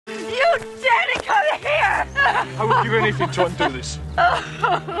You dare to come here! I would give anything to undo this.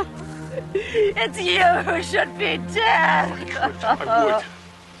 It's you who should be dead. I would.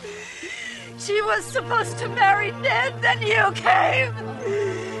 She was supposed to marry Ned, then you came.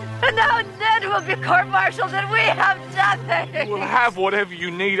 And now Ned will be court-martialed and we have nothing. We'll have whatever you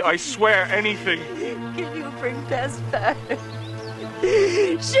need, I swear, anything. Can you bring Bess back?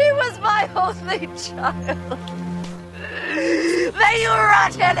 She was my only child. May you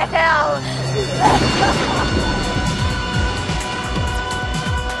rot in hell!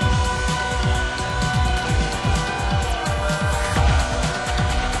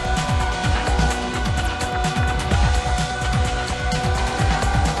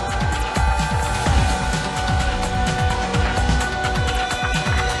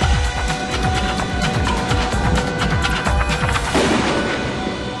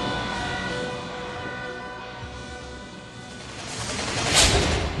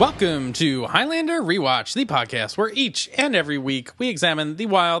 Welcome to Highlander Rewatch, the podcast where each and every week we examine the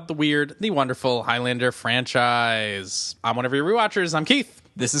wild, the weird, the wonderful Highlander franchise. I'm one of your rewatchers. I'm Keith.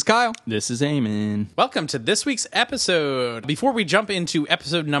 This is Kyle. This is Eamon. Welcome to this week's episode. Before we jump into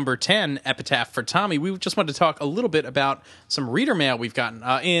episode number 10, Epitaph for Tommy, we just wanted to talk a little bit about some reader mail we've gotten.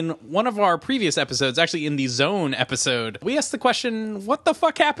 In one of our previous episodes, actually in the Zone episode, we asked the question, what the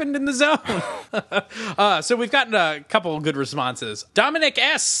fuck happened in the Zone? So we've gotten a couple of good responses. Dominic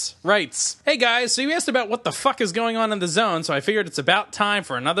S. writes, hey guys, so you asked about what the fuck is going on in the Zone, so I figured it's about time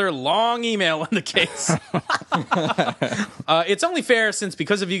for another long email in the case. It's only fair since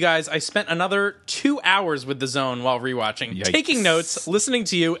because of you guys, I spent another 2 hours with the Zone while rewatching, Yikes. taking notes, listening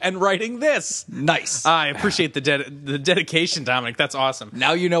to you, and writing this. Nice. I appreciate the dedication, Dominic. That's awesome.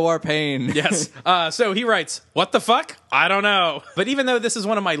 Now you know our pain. Yes. So he writes, what the fuck? I don't know. But even though this is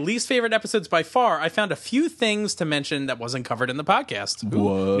one of my least favorite episodes by far, I found a few things to mention that wasn't covered in the podcast.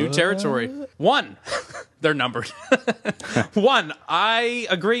 Ooh, new territory. One. They're numbered. One, I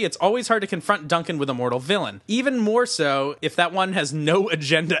agree it's always hard to confront Duncan with a mortal villain. Even more so if that one has no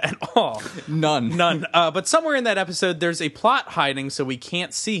agenda at all. None. But somewhere in that episode, there's a plot hiding so we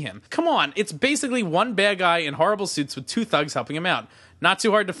can't see him. Come on, it's basically one bad guy in horrible suits with two thugs helping him out. Not too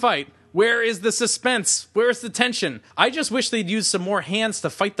hard to fight. Where is the suspense? Where's the tension? I just wish they'd use some more hands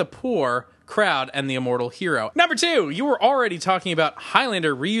to fight the poor crowd and the immortal hero. Number two, you were already talking about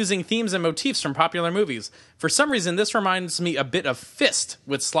Highlander reusing themes and motifs from popular movies. For some reason, this reminds me a bit of Fist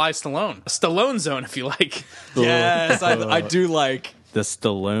with Sly Stallone. Stallone Zone, if you like. Yes, I do like. The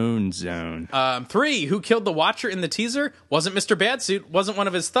Stallone Zone. Three, who killed the Watcher in the teaser? Wasn't Mr. Badsuit, wasn't one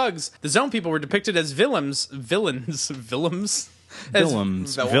of his thugs. The Zone people were depicted as villains. Willem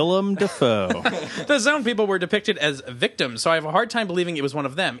Dafoe. The Zone people were depicted as victims, so I have a hard time believing it was one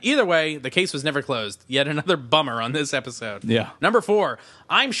of them. Either way, the case was never closed. Yet another bummer on this episode. Yeah. Number four,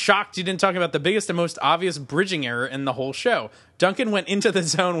 I'm shocked you didn't talk about the biggest and most obvious bridging error in the whole show. Duncan went into the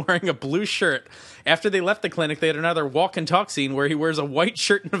Zone wearing a blue shirt. After they left the clinic, they had another walk and talk scene where he wears a white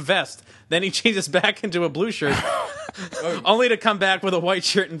shirt and a vest. Then he changes back into a blue shirt, only to come back with a white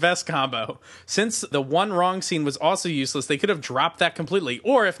shirt and vest combo. Since the one wrong scene was also useless, they could have dropped that completely.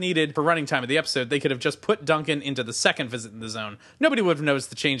 Or if needed for running time of the episode, they could have just put Duncan into the second visit in the Zone. Nobody would have noticed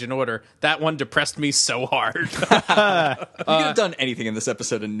the change in order. That one depressed me so hard. You could have done anything in this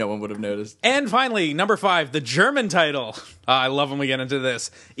episode and no one would have noticed. And finally, number five, the German title. I love when we get into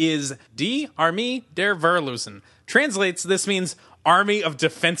this, is Die Armee der Wehrlosen. Translates, this means Army of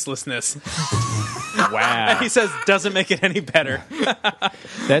Defenselessness. Wow. And he says, doesn't make it any better.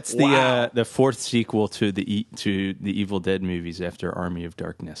 That's the fourth sequel to the Evil Dead movies after Army of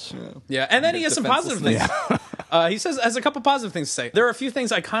Darkness. Yeah, and then he has some positive things. He has a couple positive things to say. There are a few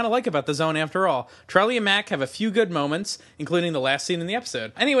things I kind of like about the Zone after all. Charlie and Mac have a few good moments, including the last scene in the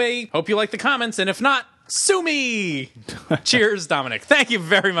episode. Anyway, hope you like the comments, and if not, sue me! Cheers, Dominic. Thank you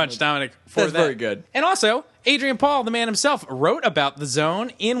very much, Dominic, for That's that. very good. And also, Adrian Paul, the man himself, wrote about the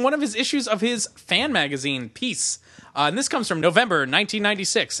Zone in one of his issues of his fan magazine, Peace. And this comes from November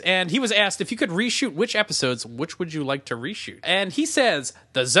 1996, and he was asked if you could reshoot which episodes, which would you like to reshoot? And he says,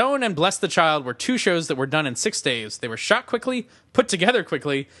 The Zone and Bless the Child were two shows that were done in 6 days. They were shot quickly, put together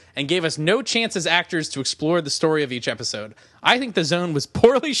quickly, and gave us no chance as actors to explore the story of each episode. I think The Zone was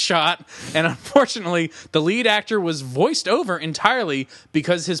poorly shot, and unfortunately, the lead actor was voiced over entirely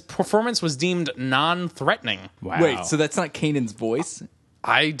because his performance was deemed non-threatening. Wow. Wait, so that's not Kanan's voice?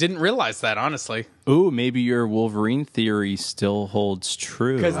 I didn't realize that, honestly. Ooh, maybe your Wolverine theory still holds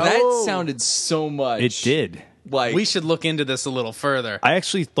true. Because that sounded so much. It did. Like, We should look into this a little further. I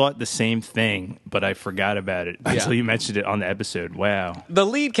actually thought the same thing, but I forgot about it until you mentioned it on the episode. Wow. The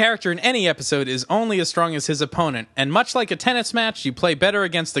lead character in any episode is only as strong as his opponent, and much like a tennis match, you play better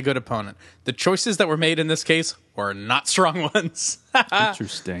against a good opponent. The choices that were made in this case were not strong ones.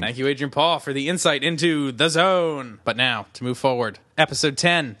 Interesting. Thank you, Adrian Paul, for the insight into The Zone. But now, to move forward, Episode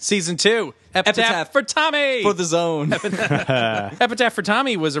 10, Season 2, Epitaph for Tommy! for the zone. Epitaph for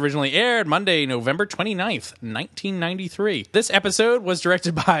Tommy was originally aired Monday, November 29th, 1993. This episode was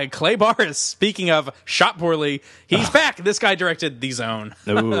directed by Clay Barris. Speaking of shot poorly, he's back. This guy directed The Zone.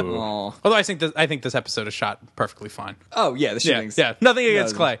 Ooh. Aw. Although I think this episode is shot perfectly fine. Oh, yeah, the Yeah, shooting's... yeah. Nothing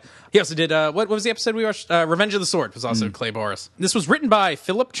against No. Clay. He also did, what was the episode we watched? Revenge of the Sword was also Clay Boris. This was written by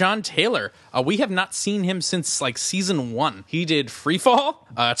Philip John Taylor. We have not seen him since, like, season 1. He did Freefall,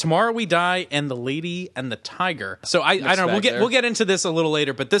 Tomorrow We Die, and The Lady and the Tiger. So I don't know. bag there. We'll get into this a little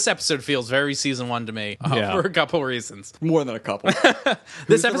later, but this episode feels very season 1 to me Yeah. for a couple reasons. More than a couple. This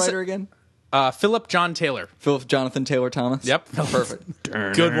Who's the episode, writer again? Philip John Taylor. Philip Jonathan Taylor Thomas? Yep. Perfect.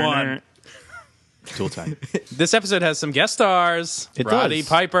 Good one. Tool time. This episode has some guest stars. It Roddy does.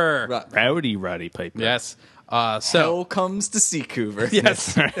 Piper. Right. Roddy Piper. Yes. So Hell comes to Seacouver.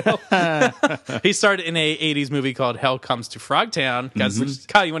 yes, he starred in a '80s movie called Hell Comes to Frogtown. Guys,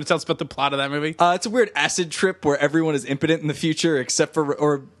 Kyle, you want to tell us about the plot of that movie? It's a weird acid trip where everyone is impotent in the future except for...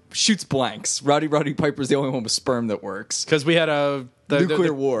 or shoots blanks. Roddy Piper's the only one with sperm that works. Because we had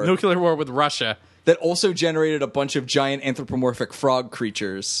Nuclear war. nuclear war with Russia. That also generated a bunch of giant anthropomorphic frog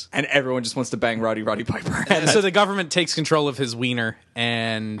creatures, and everyone just wants to bang Roddy Piper. And So the government takes control of his wiener,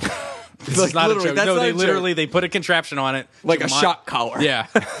 and this Like, is not a literally, joke. that's No, not they a joke. literally they put a contraption on it, like to a shock collar. Yeah,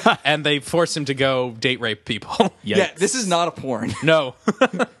 and they force him to go date rape people. Yeah, Yikes. this is not a porn. No,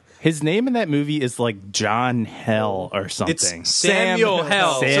 His name in that movie is like John Hell or something. it's Samuel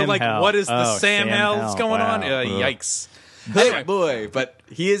Hell. So Sam like, Hell. what is the Oh, Sam Sam Hell Hell. going on? Wow. Ugh. Yikes. Hey Anyway. boy, but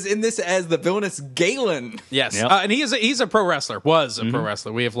he is in this as the villainous Galen. Yes, Yep. and he's a pro wrestler. Was a pro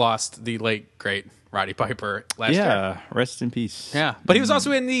wrestler. We have lost the late great Roddy Piper last year. Yeah, rest in peace. Yeah, but he was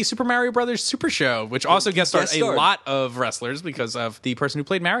also in the Super Mario Brothers Super Show, which also guest starred Guest a starred. lot of wrestlers because of the person who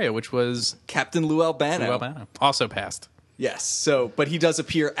played Mario, which was Captain Lou Albano. Lou Albano. Also passed. Yes, so, but he does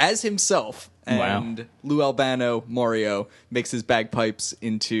appear as himself, and Lou Albano, Mario, makes his bagpipes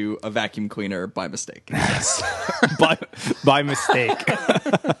into a vacuum cleaner by mistake. by mistake.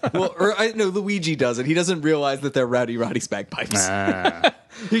 Well, or no, Luigi does it. He doesn't realize that they're Roddy's bagpipes.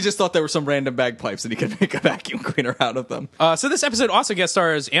 He just thought they were some random bagpipes and he could make a vacuum cleaner out of them. So this episode also guest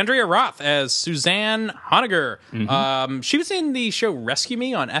stars Andrea Roth as Suzanne Honegger. She was in the show Rescue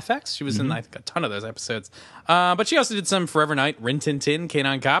Me on FX. She was in, I think, a ton of those episodes. But she also did some Forever Night, Rin Tin Tin,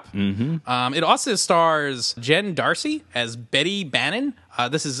 K-9 Cop. It also stars Jen Darcy as Betty Bannon.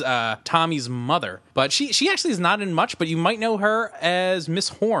 This is Tommy's mother. But she actually is not in much, but you might know her as Miss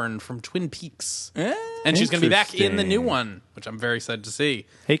Horn from Twin Peaks. And she's going to be back in the new Interesting. one, which I'm very excited to see.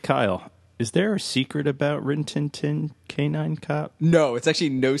 Hey, Kyle, is there a secret about Rin Tin Tin K-9 Cop? No, it's actually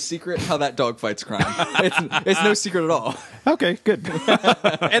no secret how that dog fights crime. It's no secret at all. Okay, good.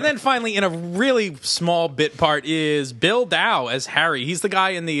 And then finally, in a really small bit part, is Bill Dow as Harry. He's the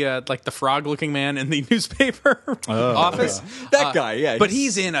guy in the like the frog-looking man in the newspaper office. That guy, yeah. But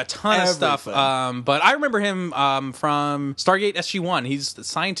he's in a ton of stuff. everything. But I remember him from Stargate SG-1. He's the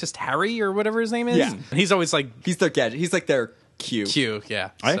scientist Harry or whatever his name is. Yeah. And he's always like He's their gadget. He's like their Q. Q. Yeah.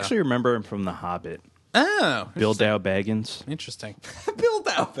 I So- actually remember him from The Hobbit. Oh, Bill Dow Baggins. interesting. Bill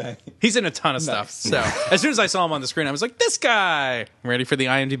Dowbang. He's in a ton of stuff. So as soon as I saw him on the screen, I was like, "This guy." Ready for the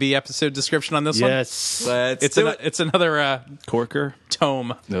IMDb episode description on this one? Yes. Let's It's do it. it's another Corker.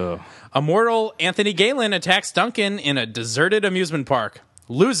 tome. Ugh. Immortal Anthony Galen attacks Duncan in a deserted amusement park.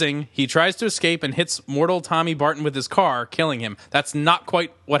 Losing, he tries to escape and hits mortal Tommy Barton with his car, killing him. That's not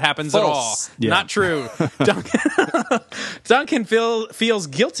quite what happens at all. False. Yeah. Not true. Duncan feels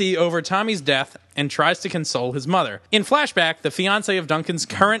guilty over Tommy's death and tries to console his mother. In flashback, the fiance of Duncan's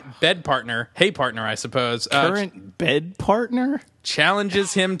current bed partner, I suppose, Current bed partner?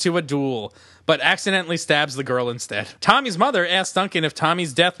 challenges him to a duel, but accidentally stabs the girl instead. Tommy's mother asks Duncan if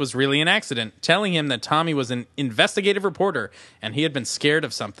Tommy's death was really an accident, telling him that Tommy was an investigative reporter and he had been scared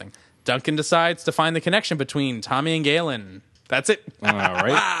of something. Duncan decides to find the connection between Tommy and Galen. That's it. All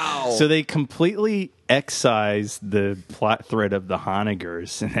right. So they completely excised the plot thread of the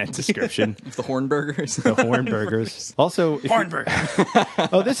Honeggers in that description. The Hornburgers. The Hornburgers. Also, if you- Hornberg.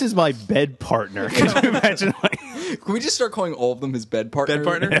 oh, this is my bed partner. Could you imagine? Like, Can we just start calling all of them his bed partner? Bed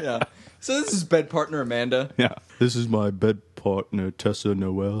partner? Yeah. So this is bed partner Amanda. yeah, this is my bed partner, Tessa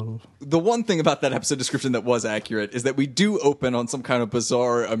Noel. The one thing about that episode description that was accurate is that we do open on some kind of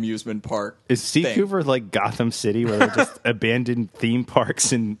bizarre amusement park. Is thing. Seacouver like Gotham City, where they're just abandoned theme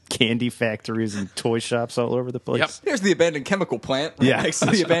parks and candy factories and toy shops all over the place? Yep. Here's the abandoned chemical plant right Yeah. next to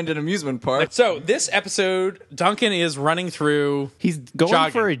the abandoned amusement park. So this episode, Duncan is running through. He's going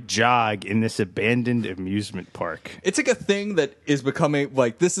Jogging. for a jog in this abandoned amusement park. It's like a thing that is becoming,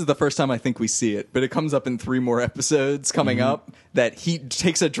 like, this is the first time I think we see it, but it comes up in 3 more episodes coming up, that he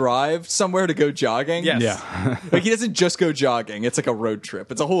takes a drive somewhere to go jogging. Yes. Yeah. Like, he doesn't just go jogging. It's like a road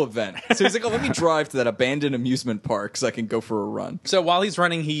trip. It's a whole event. So he's like, oh, let me drive to that abandoned amusement park so I can go for a run. So while he's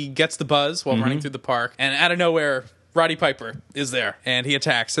running, he gets the buzz while running through the park, and out of nowhere, Roddy Piper is there, and he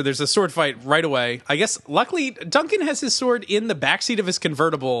attacks. So there's a sword fight right away. I guess, luckily, Duncan has his sword in the backseat of his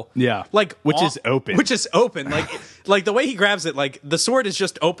convertible. Yeah. Like Which is open. Which is open. Like the way he grabs it, like the sword is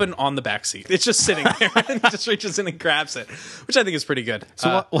just open on the backseat. It's just sitting there, and he just reaches in and grabs it, which I think is pretty good.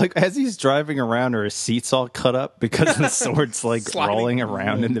 So, like, as he's driving around, are his seats all cut up because the sword's like Sliding. rolling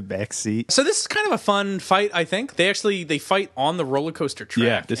around in the back seat? So this is kind of a fun fight, I think. They fight on the roller coaster track.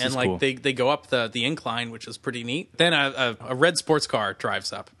 Yeah, this and is like cool. they go up the incline, which is pretty neat. Then a red sports car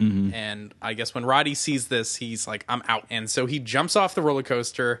drives up, and I guess when Roddy sees this, he's like, "I'm out," and so he jumps off the roller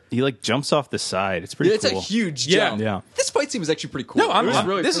coaster. He like jumps off the side. It's pretty It's cool. a huge Yeah. jump. Yeah. This fight scene was actually pretty cool. No, It was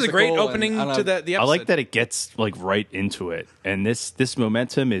really this is a great physical opening and, to the episode. I like that it gets like right into it, and this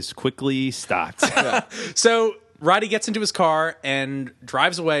momentum is quickly stopped. So Roddy gets into his car and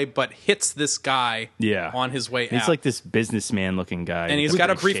drives away, but hits this guy Yeah. on his way He's out. like this businessman looking guy, And he's with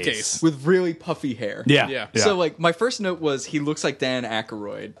got a briefcase. briefcase. with really puffy hair. Yeah, Yeah. So, like, my first note was he looks like Dan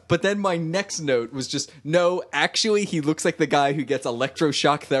Aykroyd. But then my next note was just, no, actually, he looks like the guy who gets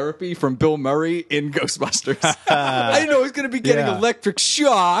electroshock therapy from Bill Murray in Ghostbusters. I didn't know he was going to be getting Yeah. electric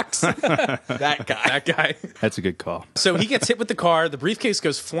shocks. That guy. that guy. That's a good call. So he gets hit with the car. The briefcase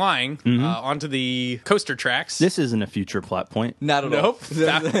goes flying onto the coaster tracks. This isn't a future plot point. Not at Nope.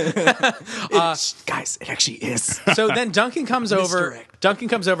 all. Guys, it actually is. So then Duncan comes over. Misdirect. Duncan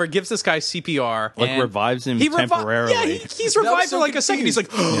comes over, gives this guy CPR, Like, and revives him he temporarily. Yeah, he's was revived so for like a second. He's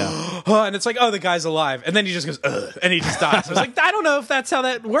like, and it's like, oh, the guy's alive, and then he just goes, ugh, and he just dies. I was like, I don't know if that's how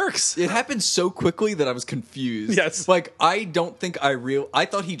that works. It happened so quickly that I was confused. Yes. Like, I don't think I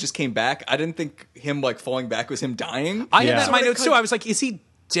thought he just came back. I didn't think him, like, falling back was him dying. I Yeah. had that in my So it notes kind too. of- I was like, is he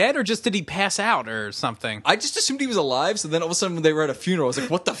dead or just did he pass out or something? I just assumed he was alive, so then all of a sudden when they were at a funeral, I was like,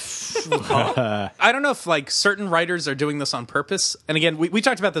 what the huh? I don't know if like certain writers are doing this on purpose. And again, we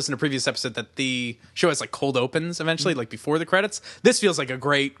talked about this in a previous episode that the show has like cold opens eventually, like before the credits. This feels like a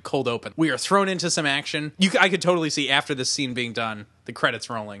great cold open. We are thrown into some action. I could totally see after this scene being done, the credits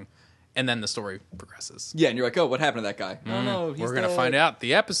rolling, and then the story progresses. Yeah, and you're like, oh, what happened to that guy? Oh, no, he's We're gonna dead. find out.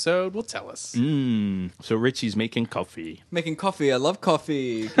 The episode will tell us. So Richie's making coffee. Making coffee. I love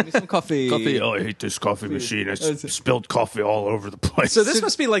coffee. Give me some coffee. Oh, I hate this coffee machine. It's That's- spilled coffee all over the place. So this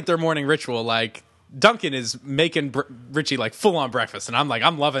must be like their morning ritual. Like Duncan is making Richie like full on breakfast, and I'm like,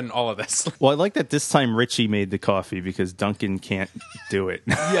 I'm loving all of this. Well, I like that this time Richie made the coffee because Duncan can't do it.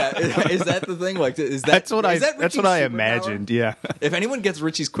 Yeah, is that the thing? Like, is that That's what is that that's Richie's what I superpower? imagined. Yeah, If anyone gets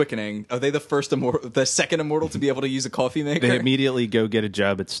Richie's quickening, are they the second immortal to be able to use a coffee maker? they immediately go get a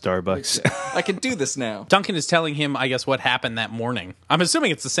job at Starbucks. I can do this now. Duncan is telling him, I guess, what happened that morning. I'm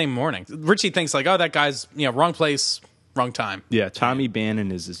assuming it's the same morning. Richie thinks like, oh, that guy's wrong place, wrong time. Yeah, Tommy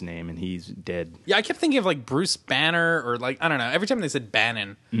Bannon is his name, and he's dead. Yeah, I kept thinking of like Bruce Banner or like I don't know. Every time they said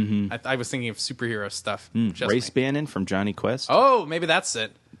Bannon, I was thinking of superhero stuff. Just Race me. Bannon from Johnny Quest. Oh, maybe that's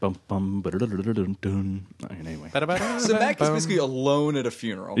it. Bum, bum, ba-da-da-da-da-dun. Anyway. So Mac is basically alone at a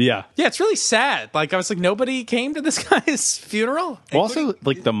funeral. Yeah. Yeah, it's really sad. Like I was like, nobody came to this guy's funeral. Also,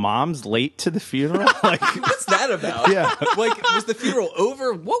 like the mom's late to the funeral. Like, What's that about? Yeah. Like, was the funeral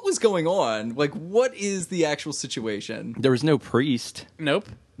over? What was going on? Like, what is the actual situation? there was no priest. Nope.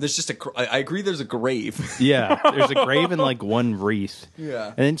 There's just I agree there's a grave. Yeah, there's a grave and like one wreath. Yeah.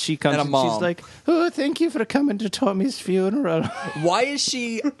 And then she comes And a and, mom. she's like, "Oh, thank you for coming to Tommy's funeral." Why is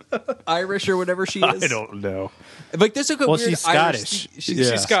she Irish or whatever she is? I don't know. Like, there's like a Well, weird she's Irish- Scottish. She's,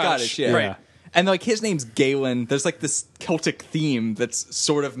 Yeah. she's Scottish, yeah. Right. And like his name's Galen. There's like this Celtic theme that's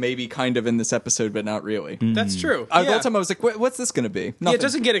sort of maybe kind of in this episode, but not really. That's true. The Yeah. whole time I was like, what's this going to be? Yeah, Nothing. it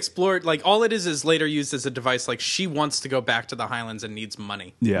doesn't get explored. Like all it is later used as a device. Like she wants to go back to the Highlands and needs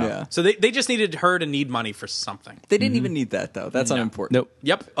money. Yeah. Yeah. So they just needed her to need money for something. They didn't even need that though. That's unimportant. Nope.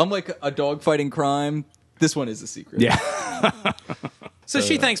 Yep. Unlike a dog fighting crime, this one is a secret. Yeah. So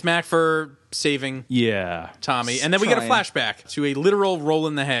she thanks Mac for saving Yeah. Tommy, and then we get a Trying. flashback to a literal roll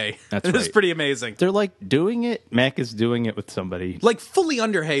in the hay. That's This is right. pretty amazing. They're like doing it. Mac is doing it with somebody. Like fully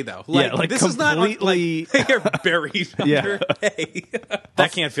under hay, though. Like, Yeah, like this is not completely- like they're buried under hay.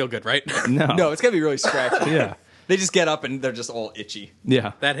 That can't feel good, right? No, it's gonna be really scratchy. Yeah. They just get up and they're just all itchy.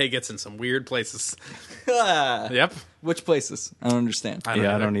 Yeah. That hay gets in some weird places. Ah. Yep. Which places? I don't understand. I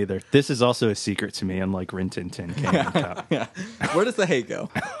I don't either. This is also a secret to me, unlike Rin Tin Tin Can Cup. Where does the hay go?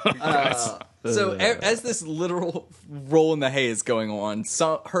 So as this literal roll in the hay is going on,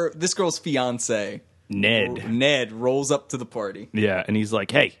 this girl's fiance Ned. rolls up to the party, Yeah, and he's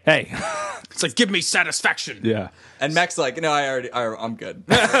like, hey. It's like, give me satisfaction. Yeah. and Mac's like, "No, I'm good.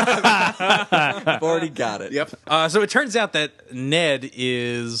 I've already got it." Yep. So it turns out that Ned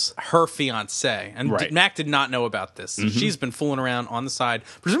is her fiance, and Right. Mac did not know about this. She's been fooling around on the side,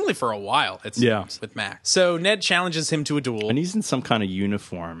 presumably for a while. It seems, Yeah. with Mac. So Ned challenges him to a duel. And he's in some kind of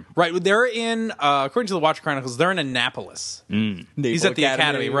uniform. Right, they're in, according to the Watcher Chronicles, they're in Annapolis. He's at the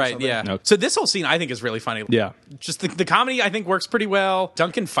academy, or right? something. Yeah. Okay. So this whole scene, I think, is really funny. Yeah. Just the comedy, I think, works pretty well.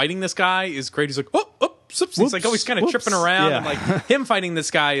 Duncan fighting this guy is great. He's like, oh. He's like always kind of Whoops. tripping around, Yeah. and like him fighting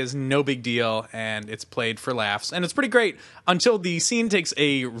this guy is no big deal, and it's played for laughs, and it's pretty great until the scene takes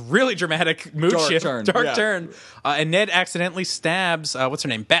a really dramatic mood Dark shift, turn, dark yeah. turn, and Ned accidentally stabs what's her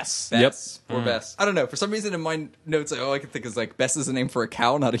name, Bess. Bess or Bess. I don't know. For some reason, in my notes, all I can think is like Bess is a name for a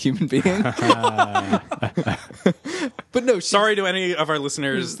cow, not a human being. But no, she's Sorry to any of our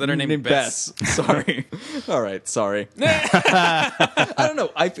listeners that are named Bess. Sorry. All right. Sorry. I don't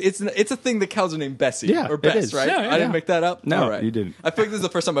know. It's a thing that cows are named Bessie Yeah, or it Bess, is. right? Yeah, yeah. I didn't make that up. No, All right. you didn't. I feel like this is the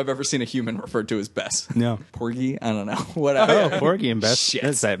first time I've ever seen a human referred to as Bess. No. Porgy. I don't know. Whatever. Oh, Porgy and Bess. Shit.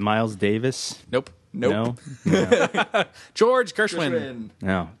 That's that Miles Davis. Nope. Nope. No. George Gershwin.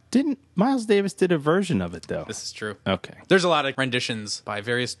 No. Didn't Miles Davis did a version of it though? This is true. Okay. There's a lot of renditions by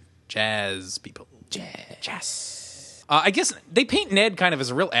various jazz people. Jazz. I guess they paint Ned kind of as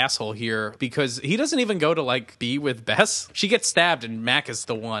a real asshole here because he doesn't even go to like be with Bess. She gets stabbed and Mac is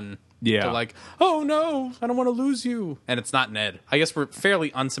the one Yeah. to like, oh no, I don't want to lose you. And it's not Ned. I guess we're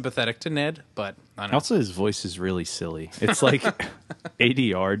fairly unsympathetic to Ned, but I don't know. Also, his voice is really silly. It's like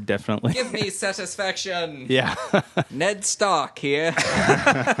ADR, definitely. Give me satisfaction. Yeah. Ned Stark here.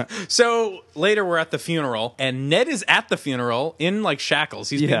 So later we're at the funeral and Ned is at the funeral in like shackles.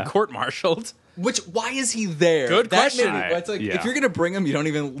 He's being Yeah. court-martialed. Why is he there? Good question. It's like Yeah. if you're gonna bring him, you don't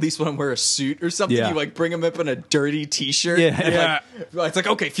even at least want to wear a suit or something. Yeah. You like bring him up in a dirty T-shirt. Yeah. and, Yeah. like, it's like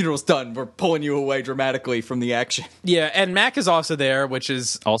okay, funeral's done. We're pulling you away dramatically from the action. Yeah, and Mac is also there, which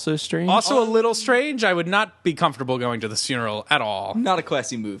is Also strange. also a little strange. I would not be comfortable going to this funeral at all. Not a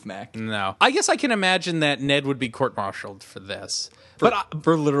classy move, Mac. No. I guess I can imagine that Ned would be court-martialed for this.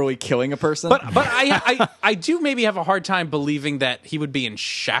 For literally killing a person. But I do maybe have a hard time believing that he would be in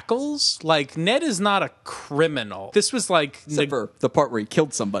shackles. Like, Ned is not a criminal. This was like... except for the part where he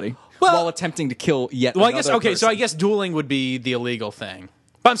killed somebody Well- while attempting to kill yet. Well, I guess, another okay, so person. I guess dueling would be the illegal thing.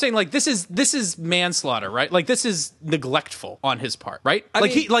 But I'm saying, like, this is manslaughter, right? Like, this is neglectful on his part, right? I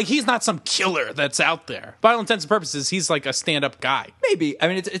mean- he's not some killer that's out there. By all intents and purposes, he's like a stand-up guy. Maybe. I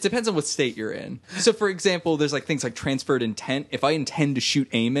mean, it depends on what state you're in. So, for example, there's like things like transferred intent. If I intend to shoot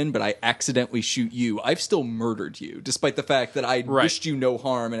Eamon, but I accidentally shoot you, I've still murdered you, despite the fact that I Right. wished you no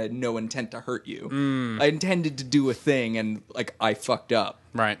harm and had no intent to hurt you. I intended to do a thing, and like I fucked up.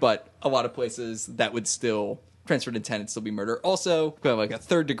 Right. But a lot of places that would still. Transferred intent and still be murder. Also, like a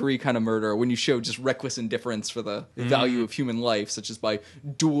third degree kind of murder when you show just reckless indifference for the value of human life, such as by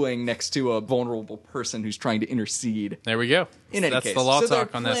dueling next to a vulnerable person who's trying to intercede. There we go. In any That's case, the law so there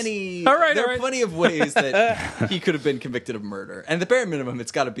talk are on this. plenty, All right, there all are right. plenty of ways that he could have been convicted of murder, and the bare minimum,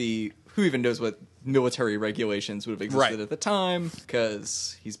 it's got to be who even knows what military regulations would have existed Right. at the time,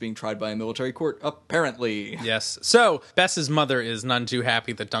 because he's being tried by a military court, apparently. Yes. So Bess's mother is none too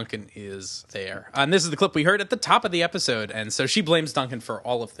happy that Duncan is there. And this is the clip we heard at the top of the episode. And so she blames Duncan for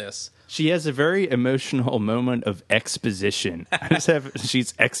all of this. She has a very emotional moment of exposition.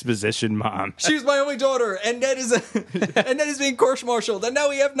 She's exposition mom. She was my only daughter, and Ned is being court-martialed, and now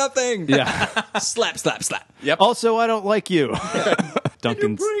we have nothing. Yeah. Slap, slap, slap. Also, I don't like you.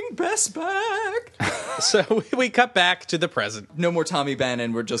 Duncan's. Bring Bess back. So we cut back to the present. No more Tommy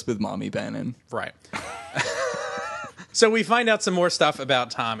Bannon. We're just with Mommy Bannon. Right. So we find out some more stuff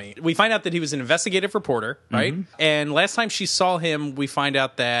about Tommy. We find out that he was an investigative reporter, right? And last time she saw him, we find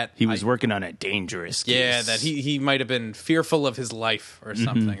out that He was working on a dangerous case. yeah, that he might have been fearful of his life or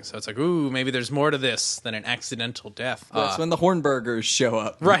something. So it's like, ooh, maybe there's more to this than an accidental death. That's when the Hornburgers show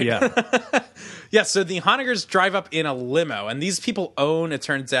up. Right. Yeah. Yeah, so the Honegers drive up in a limo, and these people own, it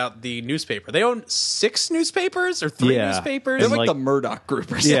turns out, the newspaper. They own 6 newspapers or 3 Yeah. newspapers. They're And like, like- the Murdoch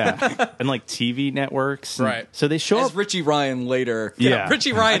group or something. Yeah, and like TV networks. And Right. So they show As up. Richie Ryan later. Yeah.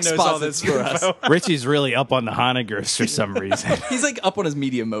 Richie Ryan knows all this exposits for us. info. Richie's really up on the Honegers for some reason. He's like up on his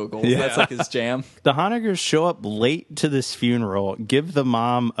media moguls. Yeah. That's like his jam. The Honegers show up late to this funeral, give the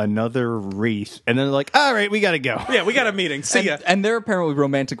mom another wreath, and then they're like, all right, we got to go. Yeah, we got a meeting. See ya. And they're apparently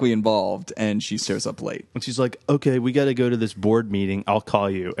romantically involved, and she shows up late. And she's like, okay, we got to go to this board meeting. I'll call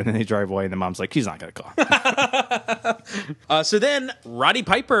you. And then they drive away, and the mom's like, she's not going to call. So then Roddy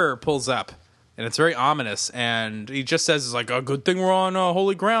Piper pulls up, and it's very ominous. And he just says, "It's like a good thing we're on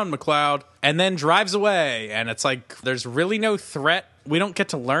holy ground, McLeod." And then drives away. And it's like there's really no threat. We don't get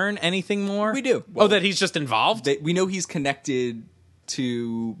to learn anything more. We do. Oh, that he's just involved. We know he's connected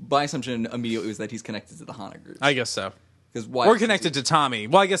to, by assumption, immediately was that he's connected to the Honegers. I guess so. Because why? Or connected to Tommy.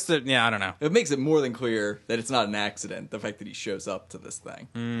 Well, I guess that. Yeah, I don't know. It makes it more than clear that it's not an accident, the fact that he shows up to this thing.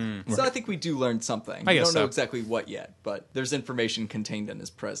 So I think we do learn something. I We guess don't know so. exactly what yet, but there's information contained in his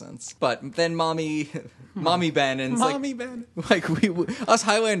presence. But then Mommy Bannon's Mommy Bannon. like we us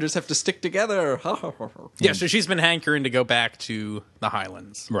Highlanders have to stick together. Yeah, so she's been hankering to go back to the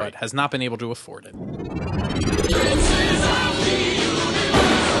Highlands, Right. but has not been able to afford it.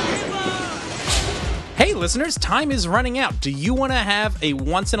 Hey, listeners, time is running out. Do you want to have a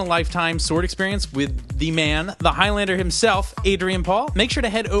once-in-a-lifetime sword experience with the man, the Highlander himself, Adrian Paul? Make sure to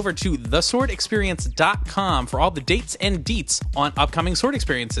head over to theswordexperience.com for all the dates and deets on upcoming sword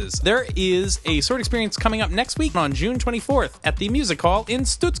experiences. There is a sword experience coming up next week on June 24th at the Music Hall in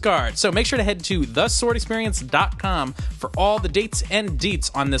Stuttgart. So make sure to head to theswordexperience.com for all the dates and deets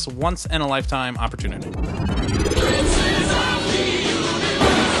on this once-in-a-lifetime opportunity.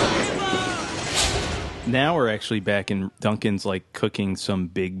 Now we're actually back in Duncan's like cooking some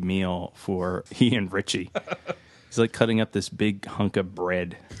big meal for he and Richie. He's like cutting up this big hunk of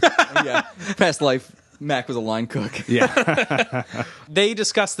bread. Yeah. Past life, Mac was a line cook. Yeah. They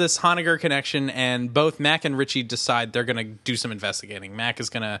discuss this Honegger connection, and both Mac and Richie decide they're going to do some investigating. Mac is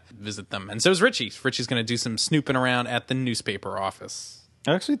going to visit them, and so is Richie. Richie's going to do some snooping around at the newspaper office.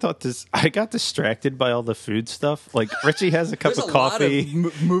 I actually thought I got distracted by all the food stuff. Like Richie has a cup There's of a lot of coffee.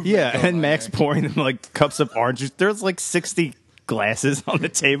 movement Yeah, going and on Mac's there. pouring them like cups of orange juice. There's like 60 glasses on the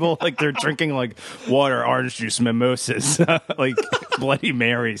table. Like they're drinking like water, orange juice, mimosas, like Bloody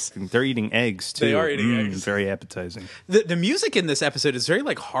Marys. And they're eating eggs too. They are eating eggs. Very appetizing. The music in this episode is very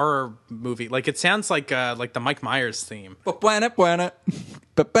like horror movie. Like it sounds like the Mike Myers theme. Ba-ba-na-ba-na.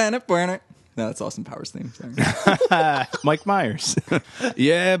 Ba-ba-na-ba-na. No, that's Austin Powers theme. Sorry. Mike Myers.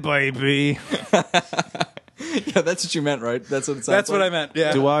 Yeah, baby. Yeah, that's what you meant, right? That's what it sounds That's like? what I meant.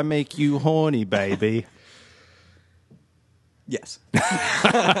 Yeah. Do I make you horny, baby? Yes.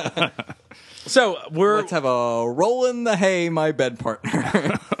 So we're Let's have a roll in the hay, my bed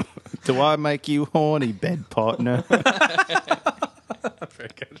partner. Do I make you horny, bed partner? very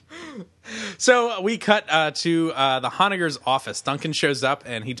good. So we cut to the Honegger's office. Duncan shows up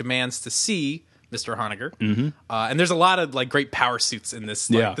and he demands to see Mr. Honegger. Mm-hmm. And there's a lot of like great power suits in this.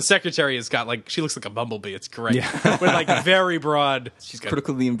 Like, Yeah. The secretary has got like, she looks like a bumblebee. It's great. With like very broad. She's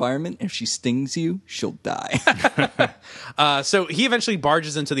Critical of the environment. If she stings you, she'll die. So he eventually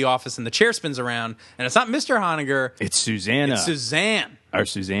barges into the office and the chair spins around. And it's not Mr. Honegger. It's Susanna. It's Suzanne. Or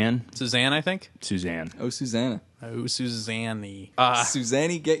Suzanne? Suzanne, I think. Suzanne. Oh, Susanna. Oh, Suzanne.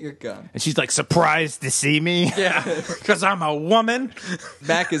 Susanny, get your gun. And she's like surprised to see me. Yeah, because I'm a woman.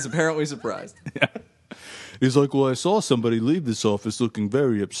 Mac is apparently surprised. He's like, well, I saw somebody leave this office looking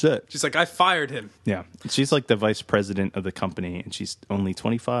very upset. She's like, I fired him. Yeah. She's like the vice president of the company, and she's only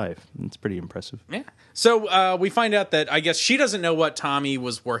 25. It's pretty impressive. Yeah. So we find out that I guess she doesn't know what Tommy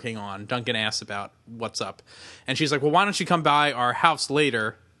was working on. Duncan asks about what's up. And she's like, well, why don't you come by our house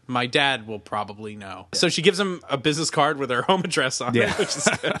later? My dad will probably know. So she gives him a business card with her home address on it, Yeah. which is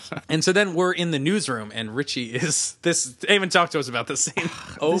good. And so then we're in the newsroom, and Richie is this. They haven't talked to us about this scene.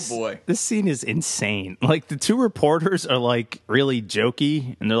 Oh, boy. This scene is insane. Like, the two reporters are, like, really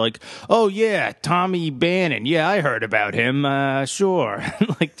jokey, and they're like, oh, yeah, Tommy Bannon. Yeah, I heard about him. Sure.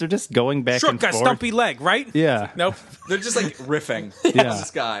 Like, they're just going back Sure, and got a forth. stumpy leg, right? Yeah. Nope. They're just like riffing. Yeah.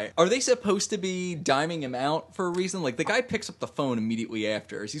 This guy. Are they supposed to be diming him out for a reason? Like the guy picks up the phone immediately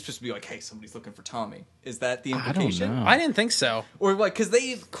after. Is he supposed to be like, "Hey, somebody's looking for Tommy"? Is that the implication? know. I didn't think so. Or like, because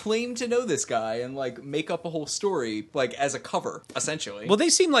they claim to know this guy and like make up a whole story like as a cover, essentially. Well, they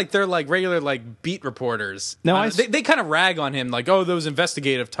seem like they're like regular like beat reporters. No, they kind of rag on him like, oh, those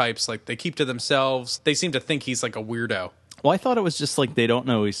investigative types, like they keep to themselves. They seem to think he's like a weirdo. Well, I thought it was just like they don't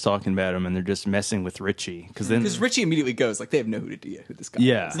know he's talking about him, and they're just messing with Richie. Because Richie immediately goes like, they have no idea who this guy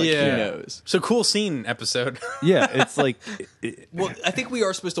Yeah. is. Like, Yeah. he knows. So cool scene episode. yeah, it's like Well, I think we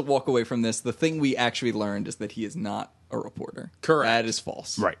are supposed to walk away from this. The thing we actually learned is that he is not a reporter. Correct. That is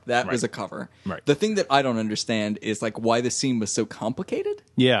false. Right, That right. was a cover. Right. The thing that I don't understand is like why the scene was so complicated.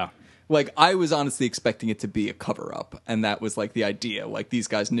 yeah. Like, I was honestly expecting it to be a cover-up, and that was, like, the idea. Like, these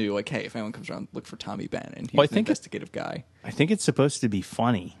guys knew, like, hey, if anyone comes around, look for Tommy Bannon. He's Well, I an think investigative guy. I think it's supposed to be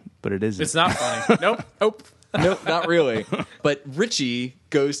funny, but it isn't. It's not funny. Nope. Nope, not really. But Richie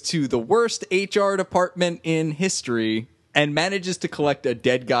goes to the worst HR department in history and manages to collect a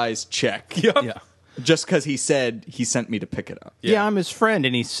dead guy's check. Yeah. Just because he said he sent me to pick it up. Yeah, I'm his friend,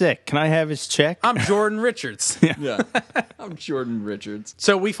 and he's sick. Can I have his check? I'm Jordan Richards. Yeah. I'm Jordan Richards.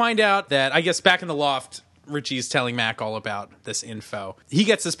 So we find out that, I guess, back in the loft, Richie's telling Mac all about this info. He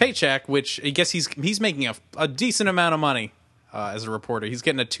gets his paycheck, which I guess he's making a decent amount of money as a reporter. He's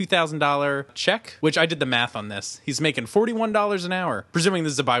getting a $2,000 check, which I did the math on this. He's making $41 an hour, presuming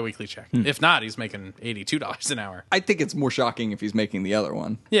this is a biweekly check. If not, he's making $82 an hour. I think it's more shocking if he's making the other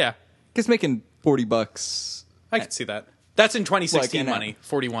one. Yeah, He's making $40, I can see that. That's in 2016 Like, money.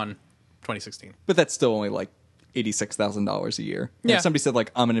 41, 2016. but that's still only like $86,000 a year. And Yeah. if somebody said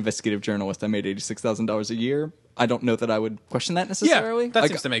like, I'm an investigative journalist, I made $86,000 a year, I don't know that I would question that necessarily. Yeah, that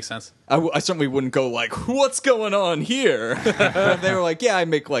Like, seems to make sense. I certainly wouldn't go like, what's going on here? If they were like, yeah, I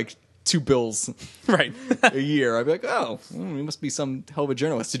make like 2 bills Right. a year. I'd be like, oh, you must be some hell of a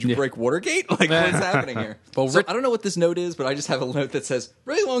journalist. Did you break Watergate? Like, what's happening here? Well, So, I don't know what this note is, but I just have a note that says,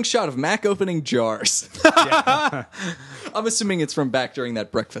 really long shot of Mac opening jars. I'm assuming it's from back during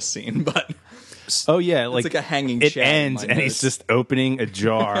that breakfast scene, but Oh yeah, like like a hanging It chat in ends, my and he's notes. just opening a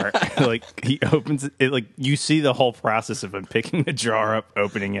jar. Like he opens it, like you see the whole process of him picking the jar up,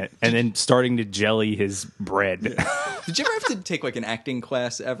 opening it, and then starting to jelly his bread. Did you ever have to take like an acting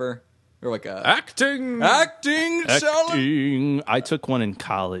class ever? Or like a Acting. acting challenge? Acting. I took one in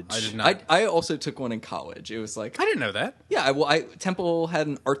college. I did not. I also took one in college. It was like I didn't know that. yeah, Temple had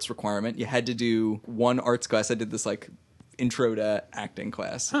an arts requirement. You had to do one arts class. I did this like intro to acting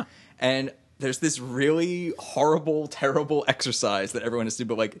class. And there's this really horrible, terrible exercise that everyone has to do,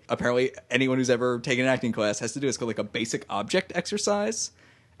 but like apparently anyone who's ever taken an acting class has to do. It's called like a basic object exercise.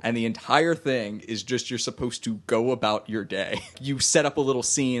 And the entire thing is just you're supposed to go about your day. You set up a little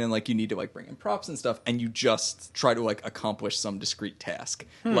scene and like you need to like bring in props and stuff, and you just try to like accomplish some discrete task.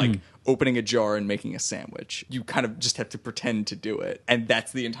 Like opening a jar and making a sandwich. You kind of just have to pretend to do it. And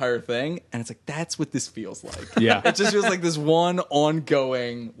that's the entire thing. And it's like, that's what this feels like. Yeah. It just feels like this one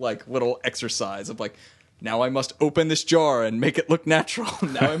ongoing like little exercise of like, now I must open this jar and make it look natural.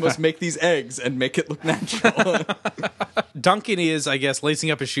 Now I must make these eggs and make it look natural. Duncan is, I guess,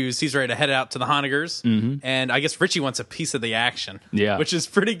 lacing up his shoes. He's ready to head out to the Honegers. And I guess Richie wants a piece of the action. Yeah. Which is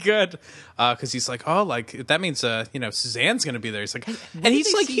pretty good. Because he's like, oh, like, that means, Suzanne's going to be there. He's like, and did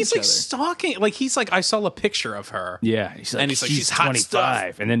he's they like, see he's each like other? stalking. Like, he's like, I saw a picture of her. Yeah, he's like, She's hot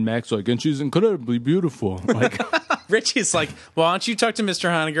 25, and then Mac's like, and she's incredibly beautiful. Like, Richie's like, well, why don't you talk to Mr.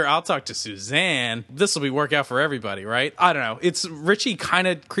 Honegger? I'll talk to Suzanne. This will be work out for everybody, right? I don't know. It's Richie kind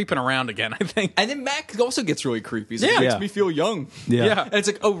of creeping around again, I think. And then Mac also gets really creepy. He's like, Yeah. it makes Yeah. me feel young. Yeah. And it's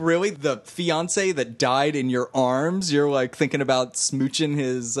like, oh, really? The fiance that died in your arms? You're like thinking about smooching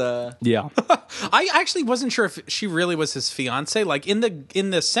his. yeah, I actually wasn't sure if she really was his fiance. Like in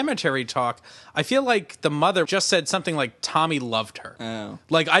the cemetery talk, I feel like the mother just said something like Tommy loved her. Oh.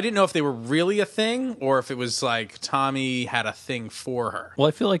 Like I didn't know if they were really a thing or if it was like Tommy had a thing for her. well,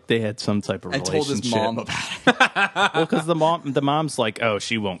 I feel like they had some type of And told relationship. his mom about it. Well, because the mom's like, oh,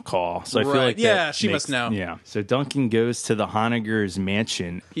 she won't call. So I feel Right. like Yeah, that she makes- must know. Yeah. So Duncan goes to the Honegger's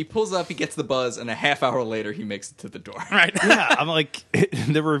mansion. He pulls up, he gets the buzz, and a half hour later, he makes it to the door. Right. Yeah, I'm like,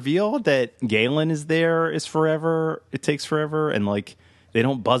 the reveal that Galen is there is forever. It takes forever, and like they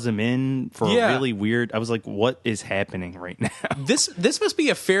don't buzz him in for Yeah. a really weird. I was like, what is happening right now? This must be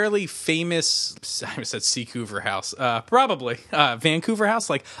a fairly famous, I said Seacouver house, probably Vancouver house.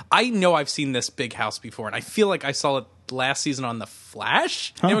 Like I know I've seen this big house before, and I feel like I saw it last season on The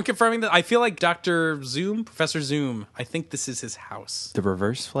Flash. Anyone confirming that? I feel like Professor Zoom. I think this is his house. The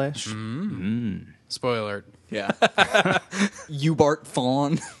Reverse Flash. Spoiler alert. Yeah. Eubart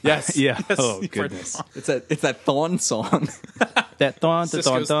Thawne. Yes. Yeah. Yes, Oh, you've heard goodness. that. It's that Thawne song. That thon, the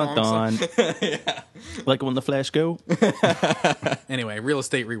thon, Cisco's thon, thong thon. Like when the Flash go. Anyway, real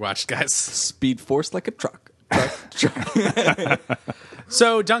estate rewatch, guys. Speed force like a truck. Truck.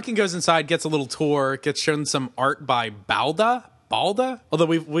 So Duncan goes inside, gets a little tour, gets shown some art by Balda. Although